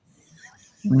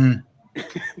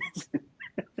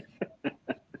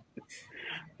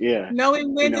 Yeah.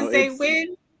 Knowing when to say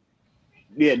when.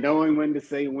 Yeah, knowing when to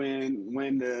say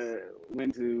when to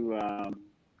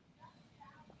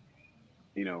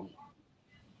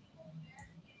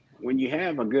when you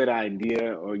have a good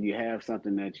idea or you have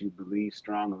something that you believe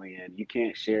strongly in, you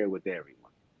can't share it with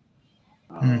everyone.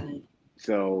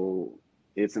 So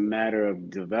it's a matter of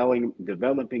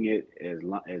developing it as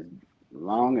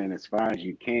long and as far as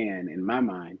you can, in my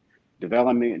mind,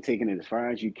 developing it and taking it as far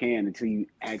as you can until you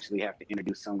actually have to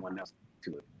introduce someone else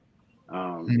to it.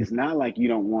 It's not like you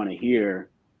don't want to hear,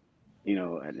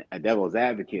 a devil's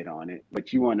advocate on it,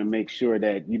 but you want to make sure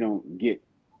that you don't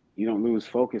lose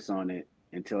focus on it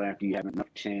until after you have enough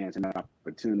chance and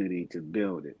opportunity to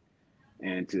build it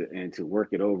and to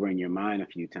work it over in your mind a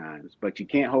few times. But you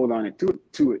can't hold on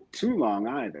to it too long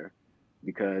either,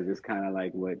 because it's kind of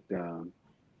like what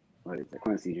is it,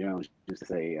 Quincy Jones used to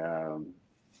say, and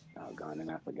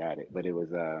I forgot it, but it was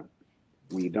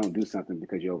when you don't do something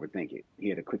because you overthink it. He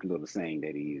had a quick little saying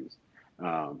that he used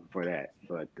for that.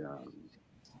 But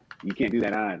you can't do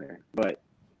that either. But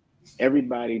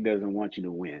everybody doesn't want you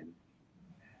to win.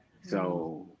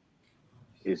 So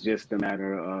it's just a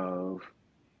matter of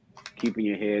keeping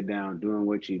your head down, doing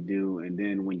what you do. And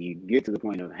then when you get to the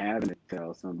point of having to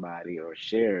tell somebody or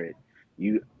share it,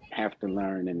 you have to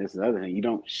learn. And this is the other thing, you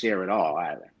don't share it all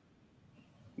either.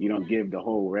 You don't give the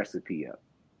whole recipe up.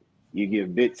 You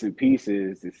give bits and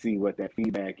pieces to see what that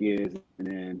feedback is, and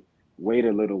then wait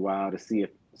a little while to see if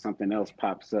something else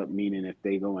pops up, meaning if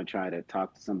they go and try to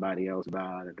talk to somebody else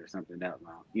about it or something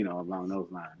along those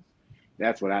lines.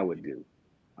 That's what I would do.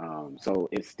 So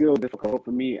it's still difficult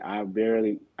for me. I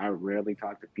rarely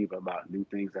talk to people about new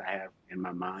things I have in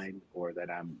my mind or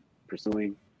that I'm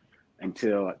pursuing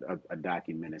until a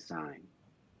document is signed.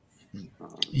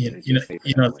 It's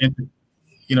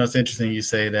interesting you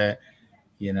say that.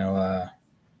 I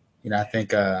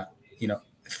think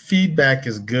feedback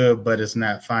is good, but it's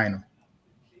not final,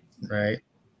 right?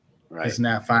 It's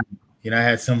not final. I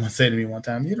had someone say to me one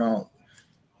time, he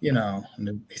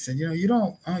said, you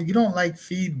don't like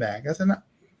feedback. I said, no,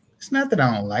 it's not that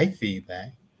I don't like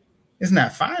feedback. It's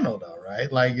not final though,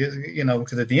 right? Like,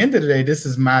 because at the end of the day, this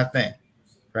is my thing,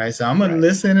 right? So I'm going to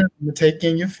listen and I'm going to take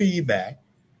in your feedback,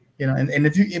 and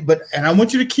I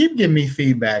want you to keep giving me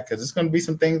feedback, because it's going to be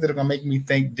some things that are going to make me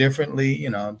think differently,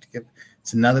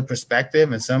 it's another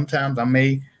perspective. And sometimes I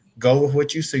may go with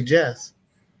what you suggest,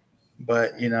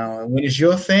 but, when it's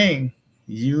your thing,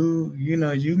 you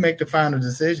make the final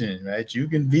decision, right? You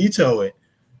can veto it.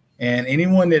 And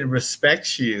anyone that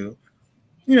respects you,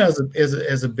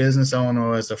 as a business owner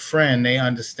or as a friend, they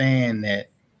understand that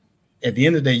at the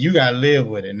end of the day, you got to live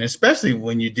with it. And especially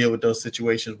when you deal with those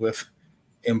situations with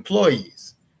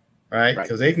employees, right?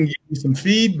 Because they can give you some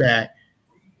feedback,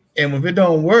 and if it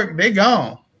don't work, they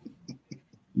gone.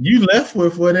 You left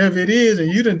with whatever it is,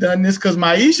 and you done this because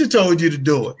Maisha told you to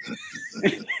do it.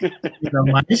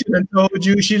 Maisha done told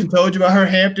you, she done told you about her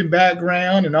Hampton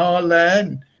background and all that,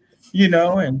 and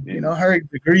her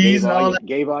degrees and all that.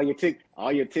 Gave all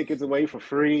your tickets away for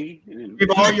free. Give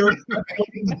all your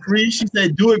free. She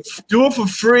said, do it for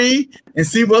free and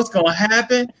see what's gonna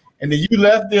happen. And then you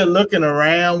left there looking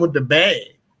around with the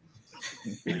bag.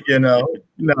 No,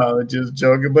 just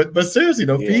joking. But seriously,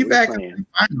 feedback is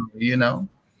final,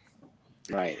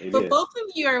 Right. But both of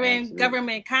you are in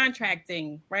government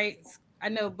contracting, right? I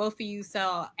know both of you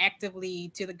sell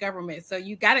actively to the government. So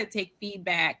you got to take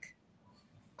feedback,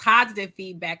 positive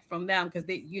feedback from them, because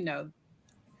they,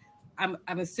 I'm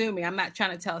assuming, I'm not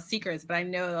trying to tell secrets, but I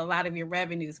know a lot of your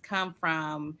revenues come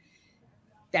from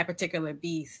that particular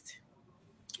beast.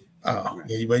 Oh,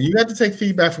 yeah, but you got to take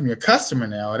feedback from your customer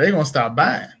now, or they're gonna stop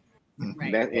buying.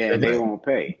 Right. They won't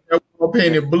pay. They're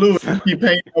painted blue, and you keep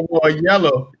painting that wall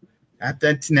yellow. I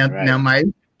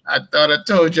thought I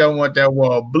told you I want that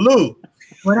wall blue.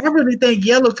 But I really think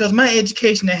yellow, because my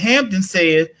education at Hampton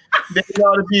said there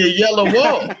ought to be a yellow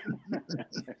wall.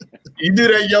 You do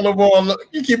that yellow wall,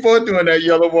 you keep on doing that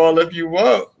yellow wall if you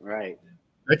want. Right.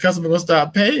 The customer gonna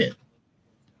stop paying.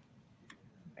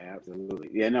 Absolutely.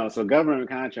 Yeah, no, so government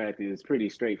contracting is pretty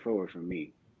straightforward for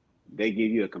me. They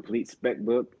give you a complete spec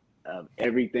book of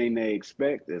everything they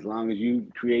expect. As long as you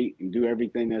create and do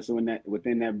everything that's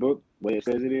within that book, what it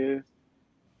says it is,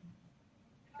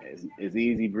 it's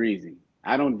easy breezy.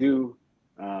 I don't do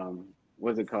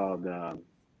what's it called?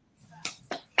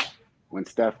 When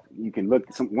stuff you can look,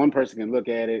 one person can look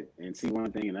at it and see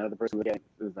one thing, and the other person look at it.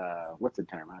 Is what's the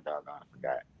term? I doggone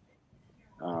forgot.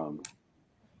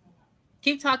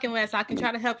 Keep talking, Les. I can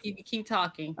try to help you, but keep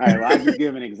talking. All right. Well, I'll just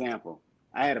give an example.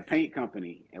 I had a paint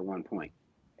company at one point,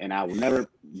 and I will never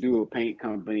own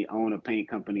a paint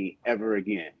company ever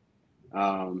again.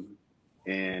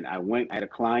 And I had a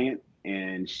client,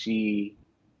 and she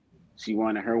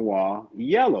wanted her wall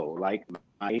yellow, like my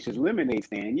Aisha's lemonade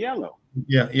stand yellow.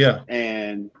 Yeah.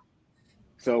 And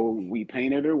so we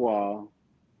painted her wall,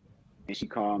 and she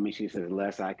called me. She says,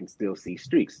 "Les, I can still see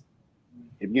streaks."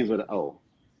 It begins with an O.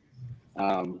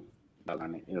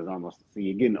 It was almost, see,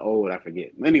 you're getting old, I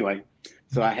forget. Anyway,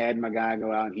 so I had my guy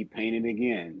go out and he painted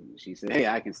again. She said, "Hey,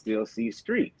 I can still see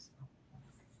streaks."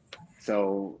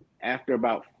 So after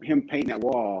about him painting that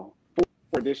wall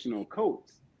 4 additional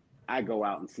coats, I go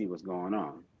out and see what's going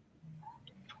on.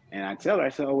 And I tell her, I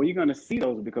said, "Oh, well, you're going to see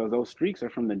those because those streaks are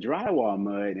from the drywall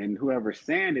mud, and whoever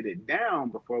sanded it down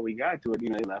before we got to it, they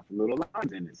left little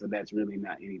lines in it. So that's really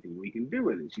not anything we can do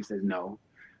with it." She says, "No,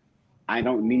 I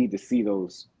don't need to see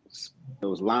those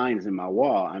lines in my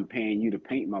wall. I'm paying you to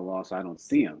paint my wall so I don't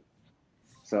see them."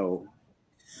 So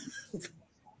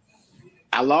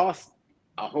I lost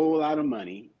a whole lot of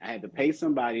money. I had to pay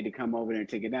somebody to come over there and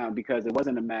take it down because it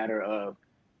wasn't a matter of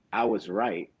I was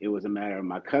right. It was a matter of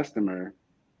my customer.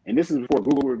 And this is before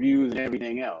Google reviews and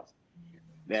everything else,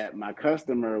 that my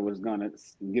customer was going to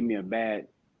give me a bad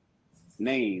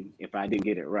name if I didn't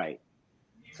get it right.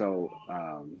 So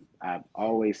I've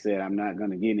always said I'm not going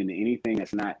to get into anything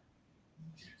that's not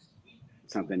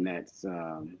something that's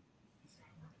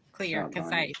clear,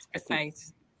 concise,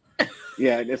 precise.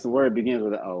 Yeah, that's the word begins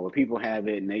with an O. People have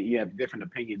it, and you have different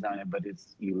opinions on it, but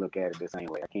you look at it the same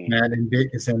way. I can't.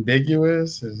 It's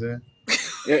ambiguous, is it?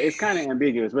 Yeah, it's kind of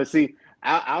ambiguous, but see,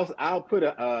 I'll put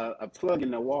a plug in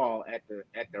the wall at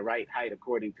the right height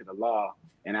according to the law,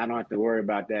 and I don't have to worry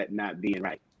about that not being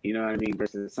right. You know what I mean?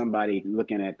 Versus somebody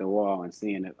looking at the wall and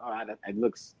seeing that, it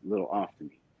looks a little off to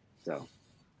me. So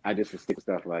I just stick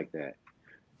stuff like that.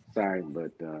 Sorry,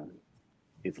 but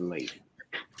it's late.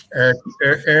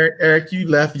 Eric, you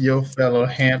left your fellow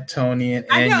Hamptonian.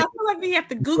 I know. I feel like we have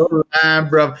to Google.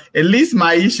 Bro. At least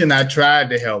Maisha and I tried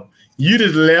to help. You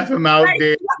just left him out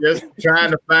there just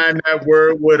trying to find that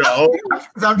word with an O.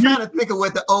 Because I'm trying to think of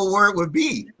what the O word would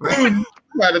be. Right?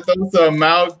 Try to throw something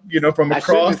out, from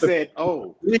across. I said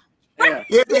O. Yeah.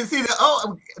 See the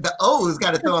O. The O's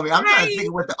got to throw me. I'm trying to think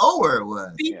of what the O word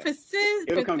was. Be precise.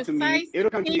 It'll come to me. It'll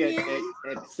come to me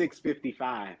at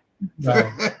 6:55. No,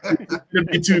 it'd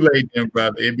be too late, then,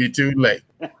 brother. It'd be too late.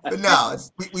 But no,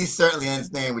 we certainly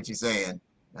understand what you're saying.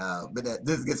 But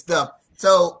this is good stuff.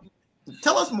 So,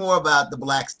 tell us more about the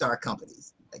Black Star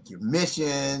Companies, like your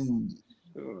mission,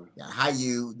 Sure. how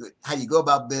you go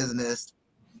about business.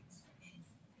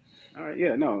 All right,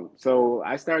 yeah, no. So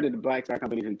I started the Black Star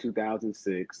Companies in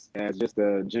 2006 as just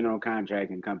a general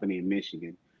contracting company in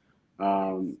Michigan.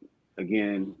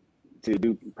 Again, to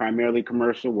do primarily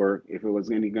commercial work. If it was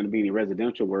going to be any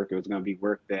residential work, it was going to be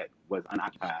work that was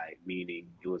unoccupied, meaning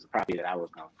it was a property that I was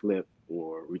going to flip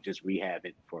or just rehab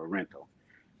it for a rental.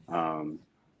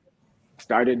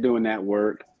 Started doing that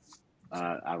work.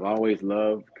 I've always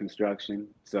loved construction,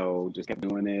 so just kept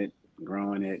doing it,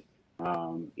 growing it.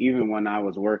 Even when I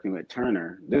was working with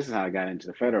Turner, this is how I got into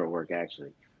the federal work,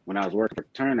 actually. When I was working for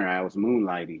Turner, I was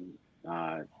moonlighting,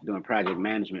 doing project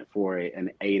management for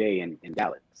an 8A in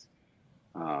Dallas.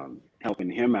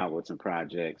 Helping him out with some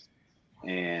projects.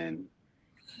 And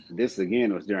this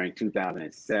again was during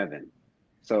 2007.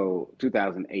 So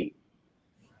 2008,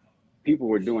 people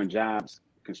were doing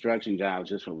construction jobs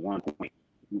just for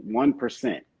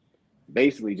 1%,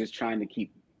 basically just trying to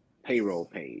keep payroll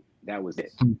paid. That was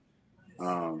it.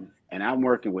 And I'm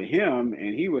working with him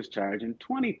and he was charging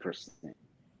 20%.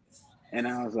 And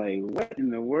I was like, what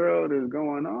in the world is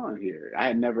going on here? I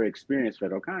had never experienced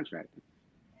federal contracting.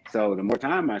 So the more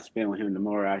time I spent with him, the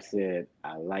more I said,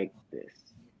 I like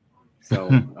this. So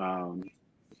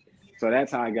so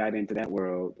that's how I got into that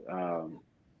world.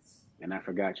 And I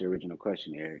forgot your original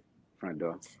question, Eric. Front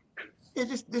door. Yeah,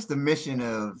 just the mission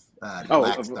of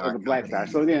the Black Star.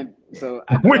 So then,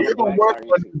 we're gonna work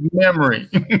on his memory.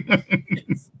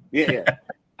 Yeah.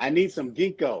 I need some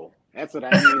ginkgo. That's what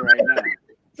I need right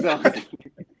now.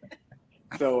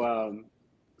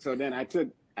 So then I took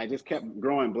I just kept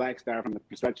growing Black Star from a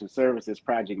construction services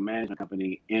project management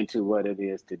company into what it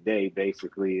is today.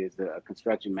 Basically, is a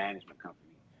construction management company.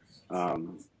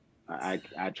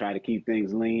 I try to keep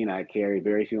things lean. I carry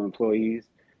very few employees,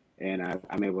 and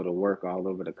I'm able to work all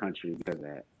over the country because of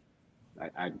that.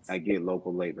 I get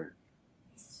local labor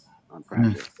on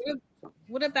projects.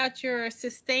 What about your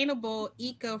sustainable,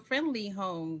 eco-friendly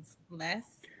homes, Les?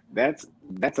 That's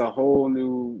a whole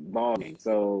new ballgame.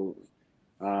 So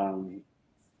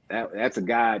that's a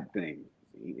God thing.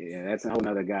 Yeah, that's a whole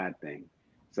other God thing.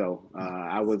 So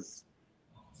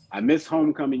I missed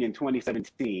homecoming in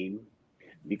 2017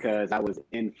 because I was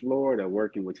in Florida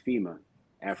working with FEMA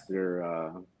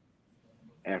after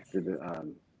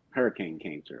the hurricane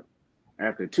came through,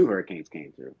 after 2 hurricanes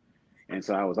came through. And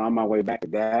so I was on my way back to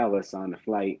Dallas on the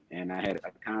flight, and I had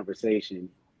a conversation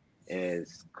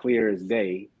as clear as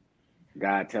day,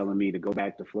 God telling me to go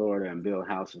back to Florida and build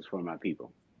houses for my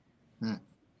people.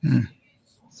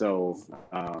 So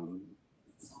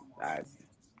I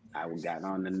got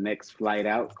on the next flight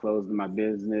out, closed my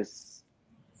business.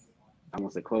 I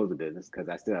won't say close the business because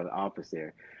I still have an office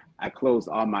there. I closed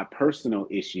all my personal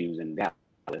issues in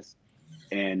Dallas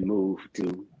and moved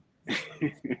to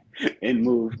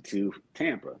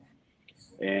Tampa.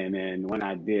 And then when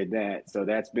I did that, so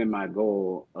that's been my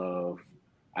goal of,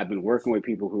 I've been working with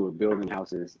people who are building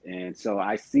houses. And so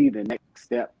I see the next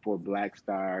step for Black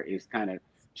Star is kind of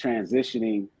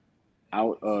transitioning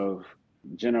out of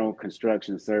general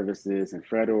construction services and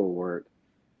federal work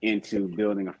into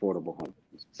building affordable homes.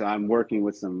 So I'm working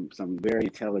with some very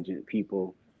intelligent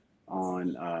people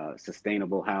on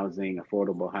sustainable housing,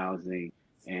 affordable housing,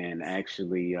 and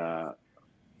actually a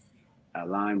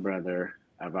line brother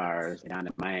of ours down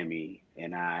in Miami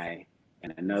and I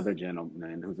and another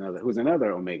gentleman who's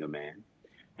another Omega man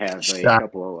have a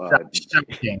couple of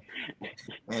man,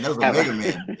 those Omega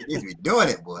men, they be doing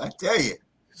it, boy. I tell you.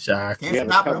 Shock. We have a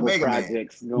couple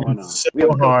projects going on. So we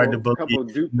have hard to couple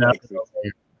duplexes.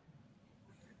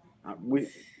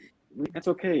 That's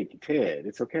okay, Ted.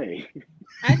 It's okay.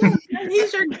 I don't know.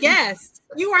 He's your guest.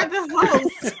 You are the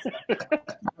host.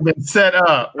 I've been set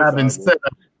up.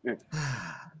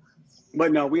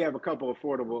 But no, we have a couple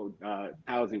affordable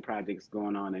housing projects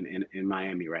going on in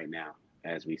Miami right now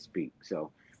as we speak.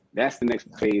 So that's the next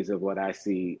phase of what I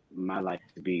see my life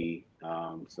to be.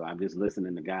 So I'm just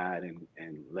listening to God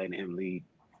and letting him lead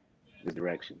the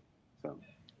direction. So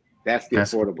that's the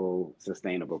affordable,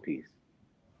 sustainable piece.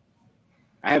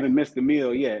 I haven't missed a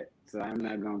meal yet, so I'm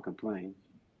not going to complain.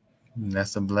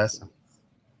 That's a blessing.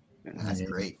 That's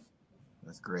great.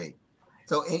 That's great.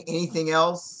 So anything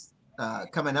else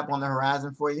coming up on the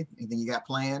horizon for you? Anything you got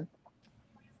planned?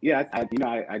 Yeah,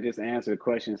 I just answered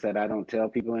questions that I don't tell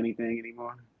people anything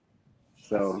anymore.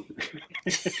 So,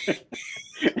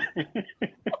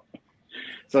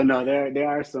 so no, there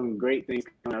are some great things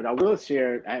coming out. I will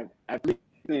share. I have 3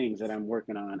 things that I'm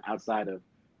working on outside of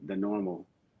the normal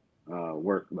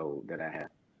workload that I have.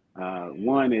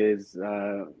 One is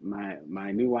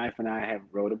my new wife and I have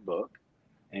wrote a book,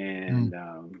 and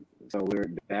so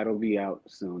that'll be out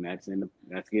soon. That's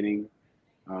getting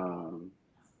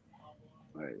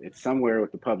it's somewhere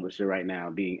with the publisher right now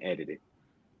being edited.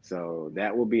 So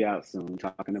that will be out soon,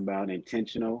 talking about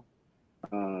intentional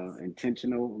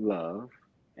love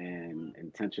and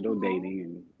intentional dating,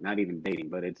 and not even dating,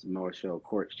 but it's more so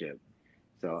courtship.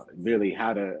 So really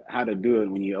how to do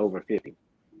it when you're over 50,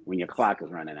 when your clock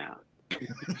is running out.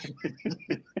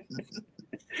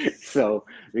 So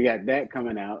we got that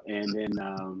coming out, and then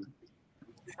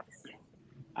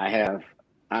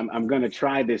I'm gonna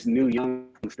try this new young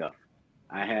stuff.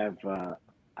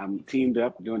 I'm teamed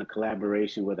up doing a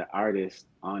collaboration with an artist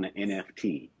on an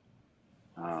NFT.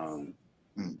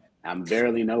 I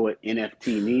barely know what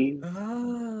NFT means,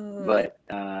 but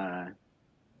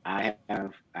I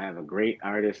have a great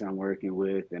artist I'm working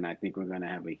with, and I think we're going to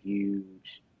have a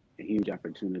huge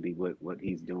opportunity with what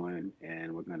he's doing,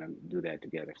 and we're going to do that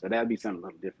together. So that'll be something a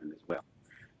little different as well.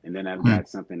 And then I've got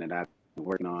something that I've been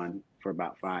working on for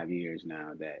about 5 years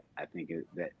now that I think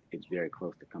that it's very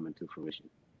close to coming to fruition,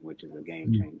 which is a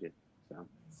game changer. So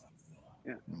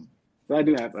yeah, so I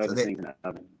do have other things in the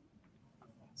oven.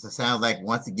 So it sounds like,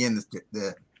 once again,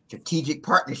 the strategic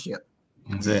partnership.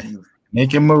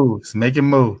 Making moves.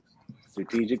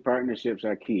 Strategic partnerships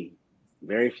are key.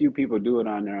 Very few people do it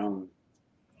on their own.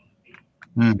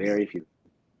 Very few.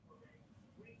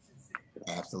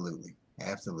 Absolutely.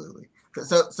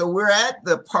 So we're at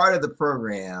the part of the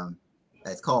program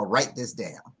that's called Write This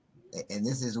Down. And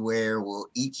this is where we'll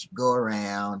each go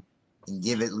around and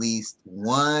give at least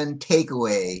one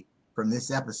takeaway from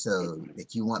this episode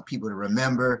that you want people to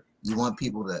remember, you want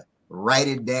people to write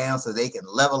it down so they can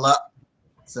level up.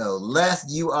 So Les,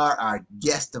 you are our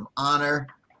guest of honor.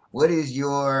 What is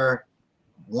your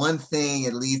one thing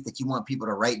at least that you want people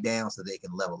to write down so they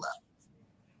can level up?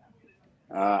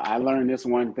 I learned this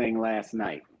one thing last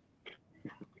night.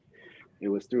 It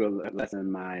was through a lesson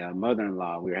my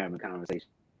mother-in-law. We were having a conversation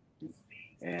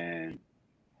and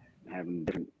having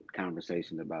different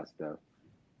conversations about stuff.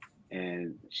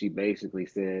 And she basically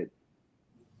said,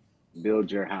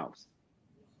 build your house.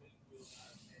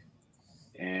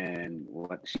 And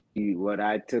what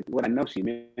I know she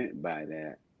meant by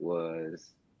that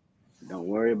was, don't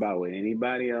worry about what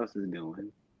anybody else is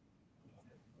doing.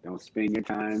 Don't spend your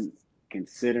time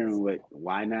considering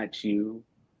why not you,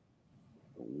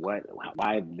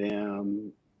 why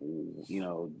them,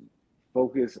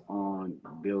 focus on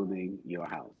building your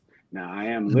house. Now, I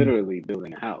am literally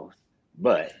building a house,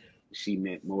 but she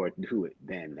meant more to it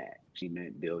than that. She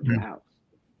meant build your house.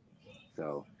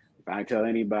 So if I tell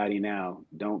anybody now,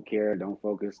 don't care, don't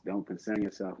focus, don't concern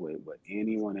yourself with what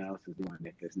anyone else is doing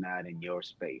if it's not in your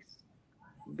space.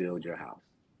 Build your house.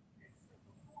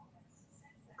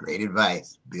 Great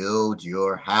advice. Build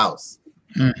your house.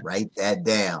 Write that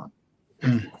down.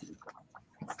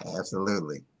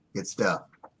 Absolutely. Good stuff.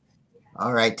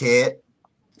 All right, Ted.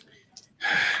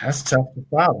 That's tough to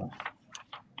follow.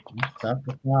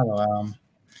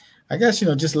 I guess,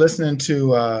 just listening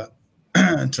to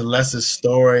to Les's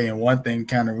story, and one thing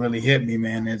kind of really hit me,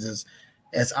 man, is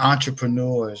as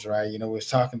entrepreneurs, right? We was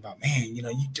talking about, man, you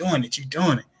doing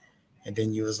it. And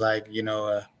then you was like,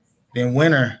 then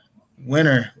winter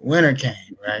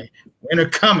came, right? Winter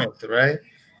cometh, right?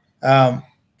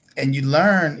 And you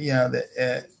learn,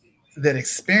 that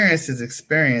experience is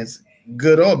experience,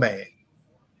 good or bad,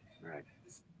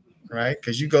 right?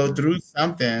 Because you go through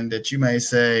something that you may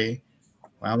say,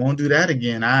 well, I won't do that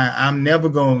again. I'm never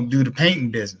going to do the painting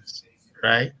business,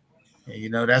 right?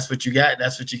 And, that's what you got.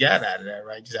 That's what you got out of that,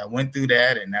 right? I went through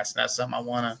that, and that's not something I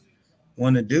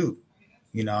want to do.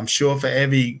 I'm sure for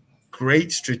every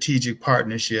great strategic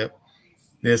partnership,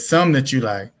 there's some that you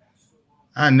like,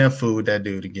 I never fool with that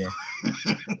dude again.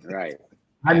 Right.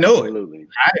 I know Absolutely. it.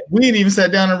 We ain't even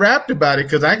sat down and rapped about it,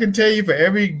 because I can tell you for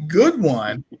every good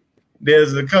one,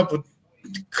 there's a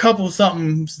couple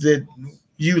somethings that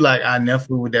you like, I never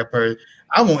fool with that person.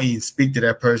 I won't even speak to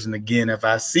that person again if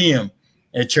I see him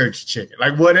at Church Chicken.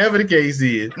 Like, whatever the case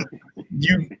is,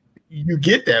 you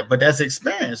get that, but that's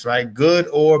experience, right? Good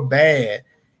or bad,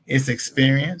 it's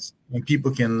experience, and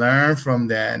people can learn from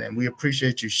that. And we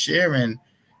appreciate you sharing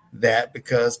that,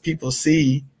 because people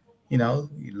see, you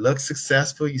look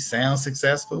successful, you sound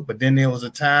successful, but then there was a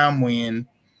time when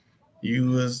you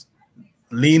was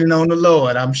leaning on the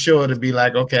Lord, I'm sure, to be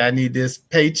like, okay, I need this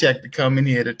paycheck to come in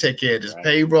here to take care of this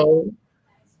payroll,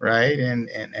 right?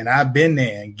 And I've been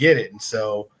there and get it. And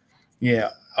so, yeah,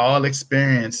 all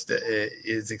experience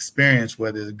is experience,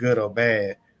 whether it's good or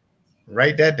bad.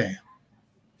 Write that down.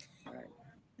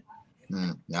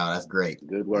 No, that's great.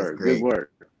 Good word. Great. Good word.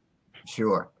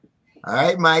 Sure. All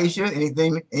right, Maisha,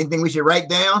 anything we should write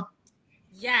down?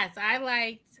 Yes, I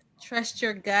liked trust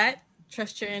your gut,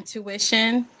 trust your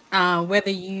intuition.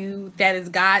 Whether that is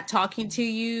God talking to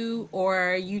you,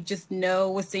 or you just know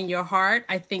what's in your heart.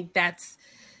 I think that's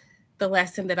the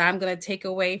lesson that I'm going to take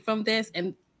away from this.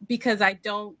 And because I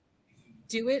don't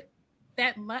do it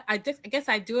that much, I guess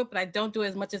I do it, but I don't do it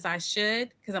as much as I should,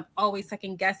 because I'm always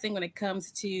second guessing when it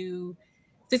comes to,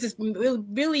 this is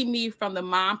really me from the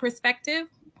mom perspective.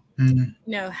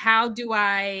 How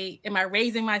am I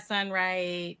raising my son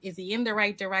right? Is he in the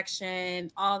right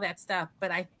direction? All that stuff.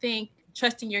 But I think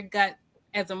trusting your gut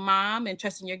as a mom and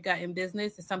trusting your gut in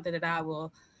business is something that I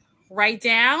will write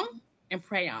down and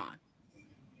pray on.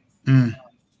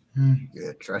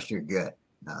 Good. Trust your gut.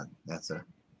 That's a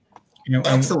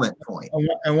excellent point.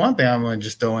 And one thing I'm going to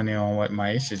just throw in there on what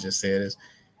Maisha just said is,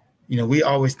 we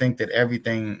always think that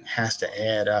everything has to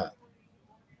add up.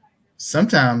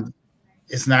 Sometimes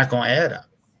it's not going to add up,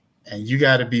 and you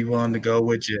got to be willing to go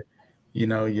with your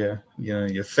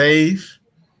faith,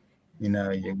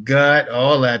 your gut,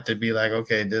 all that, to be like,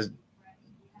 okay, this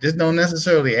don't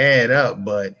necessarily add up,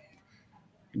 but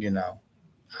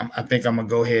I think I'm gonna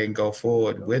go ahead and go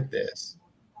forward with this.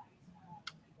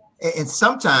 And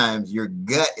sometimes your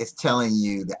gut is telling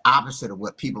you the opposite of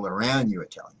what people around you are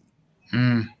telling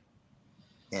you.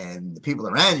 And the people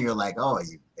around you are like, oh, are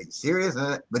you serious?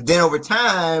 But then over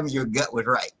time, your gut was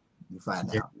right. You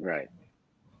find out. Right.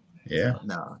 Yeah.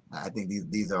 No, I think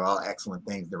these are all excellent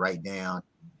things to write down.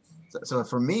 So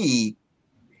for me,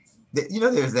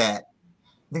 there's that,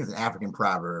 I think it's an African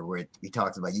proverb where he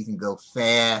talks about, you can go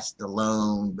fast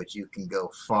alone, but you can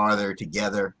go farther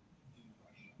together.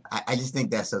 I just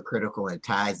think that's so critical and it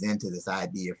ties into this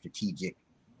idea of strategic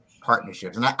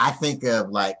partnerships. And I think of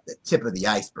like the tip of the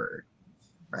iceberg,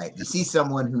 right? You see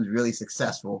someone who's really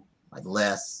successful, like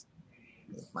Les,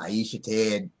 Maisha,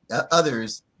 Ted,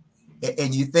 others,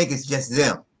 and you think it's just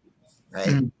them, right?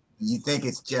 Mm-hmm. You think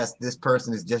it's just this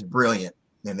person is just brilliant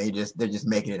and they're just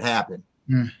making it happen.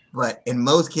 Mm-hmm. But in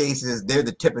most cases, they're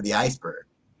the tip of the iceberg.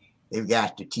 They've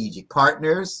got strategic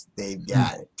partners, they've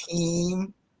got a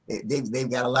team, they've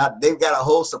got a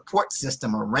whole support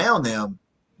system around them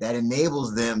that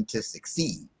enables them to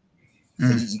succeed. So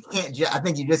you can't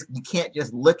you can't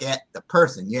just look at the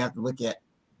person. You have to look at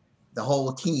the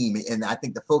whole team. And I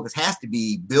think the focus has to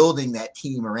be building that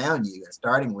team around you and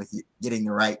starting with getting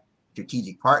the right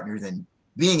strategic partners and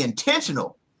being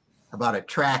intentional about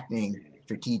attracting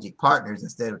strategic partners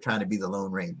instead of trying to be the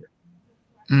Lone Ranger.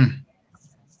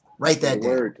 Write that down.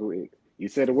 Word, Twigs. You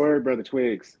said a word, Brother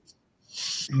Twigs.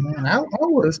 Man, I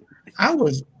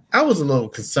was a little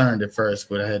concerned at first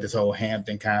when I had this whole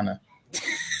Hampton kind of,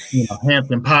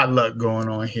 Hampton potluck going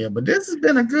on here. But this has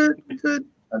been a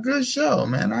good show,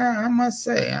 man. I must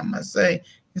say,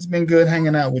 it's been good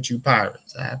hanging out with you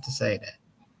pirates. I have to say that.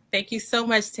 Thank you so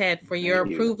much, Ted, for your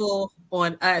approval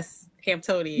on us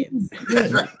Hamptonians.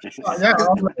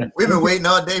 We've been waiting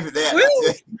all day for that.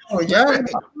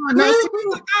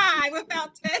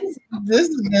 Without Ted. This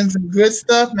has been some good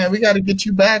stuff, man. We got to get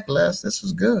you back, Les. This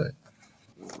was good.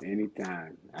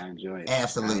 Anytime. I enjoyed it.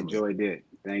 Absolutely. I enjoyed it.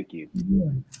 Thank you.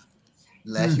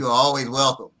 Les, you're always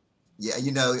welcome. Yeah, I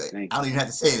don't even have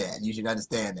to say that. You should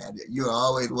understand that. You're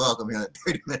always welcome here on the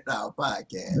 30-minute hour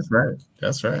podcast.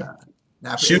 That's right.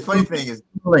 Now, the funny thing is,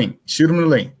 shoot him the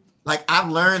link. Like, I've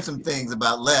learned some things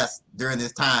about Les during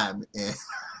this time. And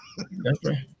that's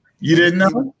right. You didn't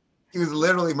know? He was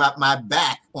literally my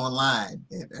back online.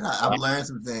 And I've learned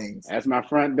some things. That's my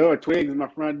front door. Twigs is my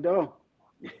front door.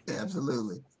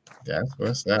 Absolutely. That's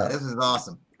what's up. This is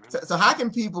awesome. So how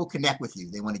can people connect with you?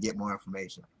 They want to get more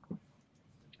information.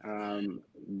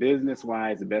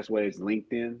 Business-wise, the best way is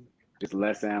LinkedIn. Just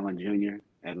Les Allen Jr.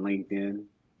 at LinkedIn.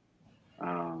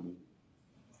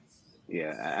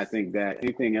 Yeah, I think that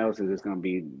anything else is just going to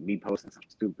be me posting some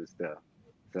stupid stuff.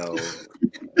 So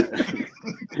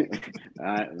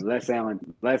Les Allen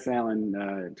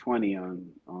 20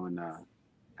 on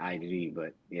IG,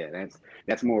 but yeah,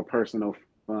 that's more personal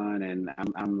fun, and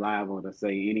I'm liable to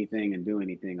say anything and do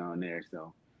anything on there.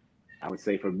 So I would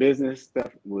say for business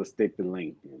stuff, we'll stick to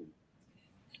LinkedIn,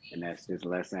 and that's just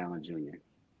Les Allen Jr.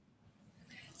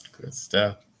 Good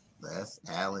stuff. Les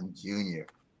Allen Jr.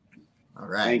 All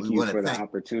right. Thank you for the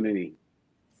opportunity.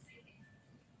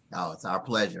 Oh, it's our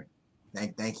pleasure.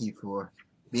 Thank you for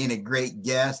being a great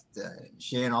guest,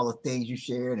 sharing all the things you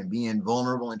shared, and being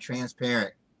vulnerable and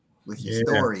transparent with your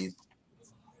stories.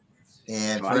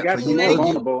 And I got more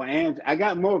vulnerable, and I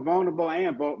got more vulnerable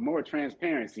and more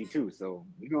transparency too. So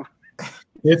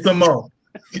it's a mo.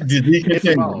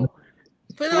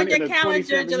 Put on your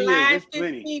calendar July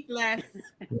 15th, Les.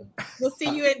 We'll see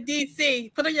you in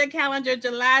DC. Put on your calendar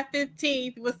July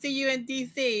 15th. We'll see you in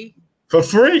DC. For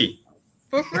free.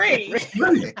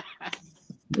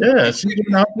 Yeah, she's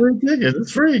giving out free tickets.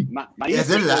 It's free. I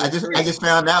just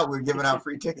found out we're giving out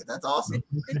free tickets. That's awesome.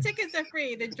 The tickets are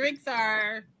free. The drinks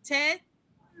are Ted.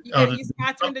 You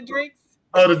sponsoring the drinks?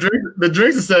 Oh, the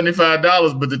drinks are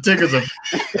 $75, but the tickets are.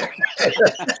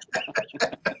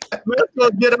 Let's go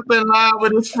get up in line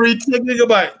with this free ticket.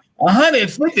 About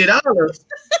 $150.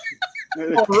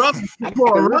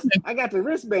 I got the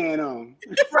wristband on.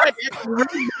 Right,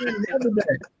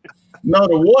 no,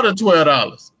 the water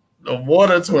 $12. The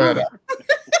water $12.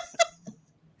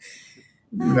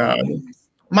 No,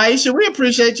 Maisha, we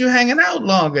appreciate you hanging out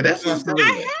longer. That's what's good. I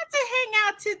had to hang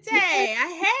out today.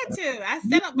 I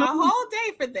set up my whole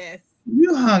day for this.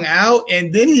 You hung out,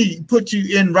 and then he put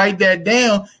you in write that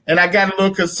down, and I got a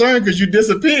little concerned because you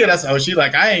disappeared. I said, she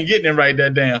like, I ain't getting in write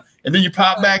that down. And then you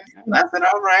pop back, and I said,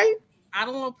 all right. I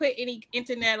don't want to put any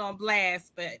internet on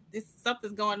blast, but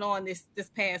something's going on this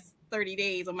past 30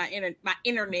 days on my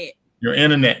internet. Your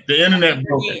internet. The internet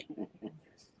broken.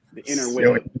 The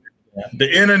internet.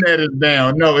 The internet is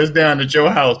down. No, it's down at your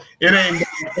house. It ain't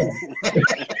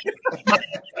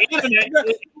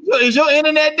Is your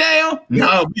internet down?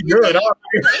 No, be good. The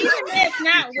internet's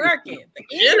not working.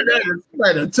 The internet is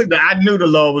I knew the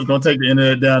Lord was gonna take the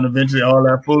internet down eventually. All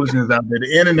that foolishness out there.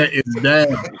 The internet is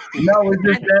down. No, it's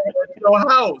just down at your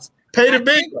house. Pay the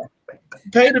bill.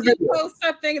 Post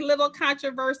something a little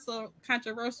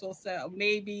controversial, so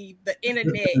maybe the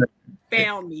internet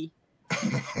found me.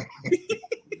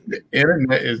 The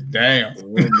internet is down. The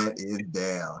internet is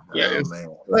down. Yeah,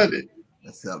 man.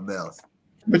 That's something else.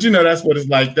 But you know, that's what it's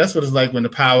like. That's what it's like when the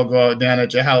power goes down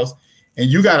at your house, and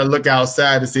you got to look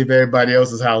outside to see if everybody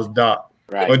else's house dark.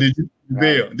 Right. Or did you pay the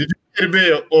bill? Did you pay the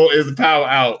bill, or is the power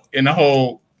out in the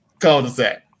whole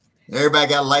cul-de-sac? Everybody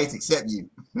got lights except you.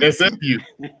 Except you.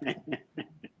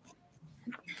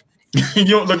 You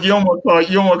don't want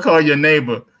to call your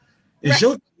neighbor. Is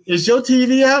your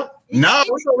TV out? No,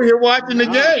 we're over here watching the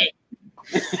game.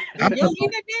 You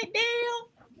need a big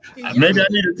deal. Maybe I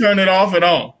need to turn it off and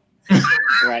on.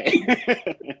 Right.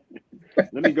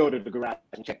 Let me go to the garage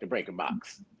and check the breaker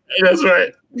box. That's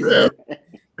right. Yeah.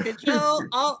 Control,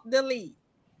 Alt, Delete.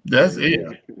 That's it.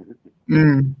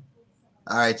 Mm.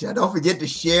 All right, y'all. Don't forget to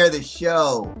share the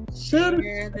show. Share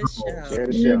the show. Share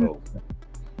the show.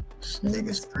 Take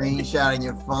a screenshot on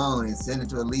your phone and send it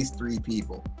to at least 3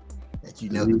 people that you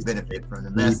know can benefit from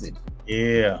the message.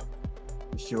 Yeah.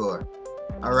 For sure.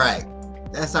 All right.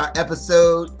 That's our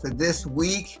episode for this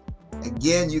week.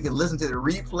 Again, you can listen to the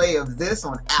replay of this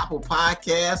on Apple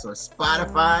Podcasts or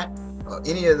Spotify or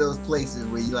any of those places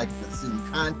where you like to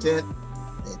consume content.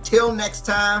 Until next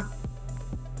time,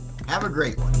 have a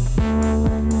great one.